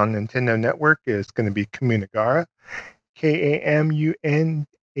Steam, and on Nintendo Network is going to be Kamunagara, KAMUNAGARA.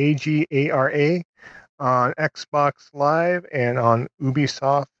 On Xbox Live and on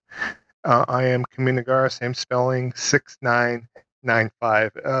Ubisoft, I am Kamunagara, same spelling,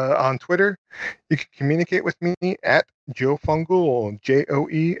 6995. On Twitter, you can communicate with me at JoeFungul,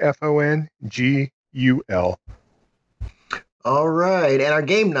 JoeFongul. All right, and our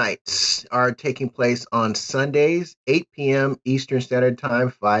game nights are taking place on Sundays, 8 p.m. Eastern Standard Time,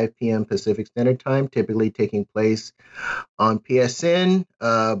 5 p.m. Pacific Standard Time, typically taking place on PSN,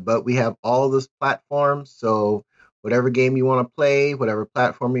 but we have all of those platforms, so whatever game you want to play, whatever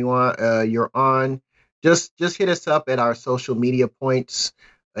platform you're on, just hit us up at our social media points,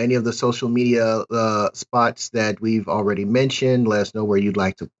 any of the social media spots that we've already mentioned. Let us know where you'd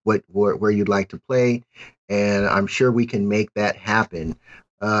like to where you'd like to play, and I'm sure we can make that happen.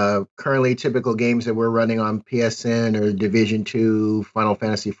 Currently, typical games that we're running on PSN are Division 2, Final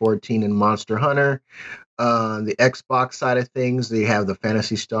Fantasy 14, and Monster Hunter. On the Xbox side of things, they have the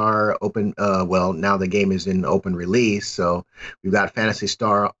Phantasy Star open. Now the game is in open release, so we've got Phantasy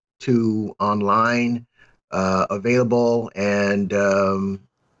Star 2 online available, and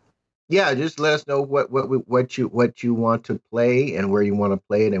yeah, just let us know what you want to play and where you want to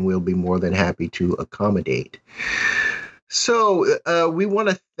play it, and we'll be more than happy to accommodate. So we want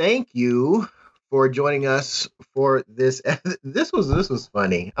to thank you for joining us for this. This was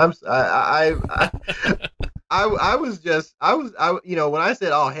funny. I when I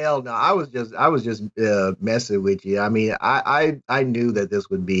said, oh hell no, I was just messing with you. I mean, I knew that this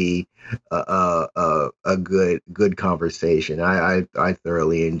would be a good conversation. I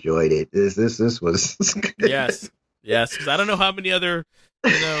thoroughly enjoyed it. This was yes, because I don't know how many other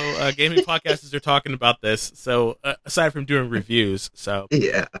gaming podcasters are talking about this. So aside from doing reviews, so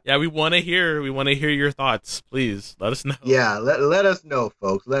yeah, we want to hear your thoughts. Please let us know. Yeah, let us know,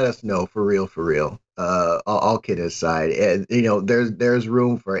 folks. Let us know for real. All kidding aside, and there's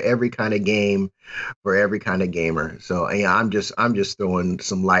room for every kind of game, for every kind of gamer. So yeah, I'm just throwing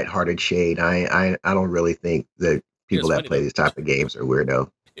some lighthearted shade. I don't really think that people that play these type of games are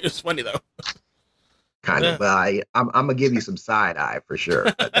weirdo. It's funny though. Kind of, but I'm gonna give you some side eye for sure.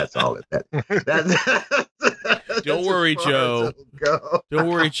 That's all. Don't worry, Joe. Don't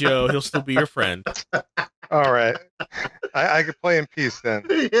worry, Joe. He'll still be your friend. All right, I could play in peace then.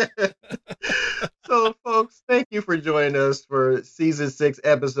 Yeah. So, folks, thank you for joining us for season 6,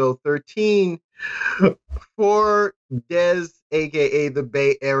 episode 13, for Des, aka the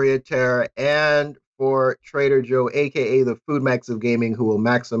Bay Area Terror, and for Trader Joe, aka the Food Max of Gaming, who will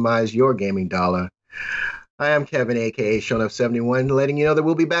maximize your gaming dollar. I am Kevin, aka Shonuff71, letting you know that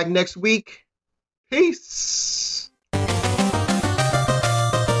we'll be back next week. Peace.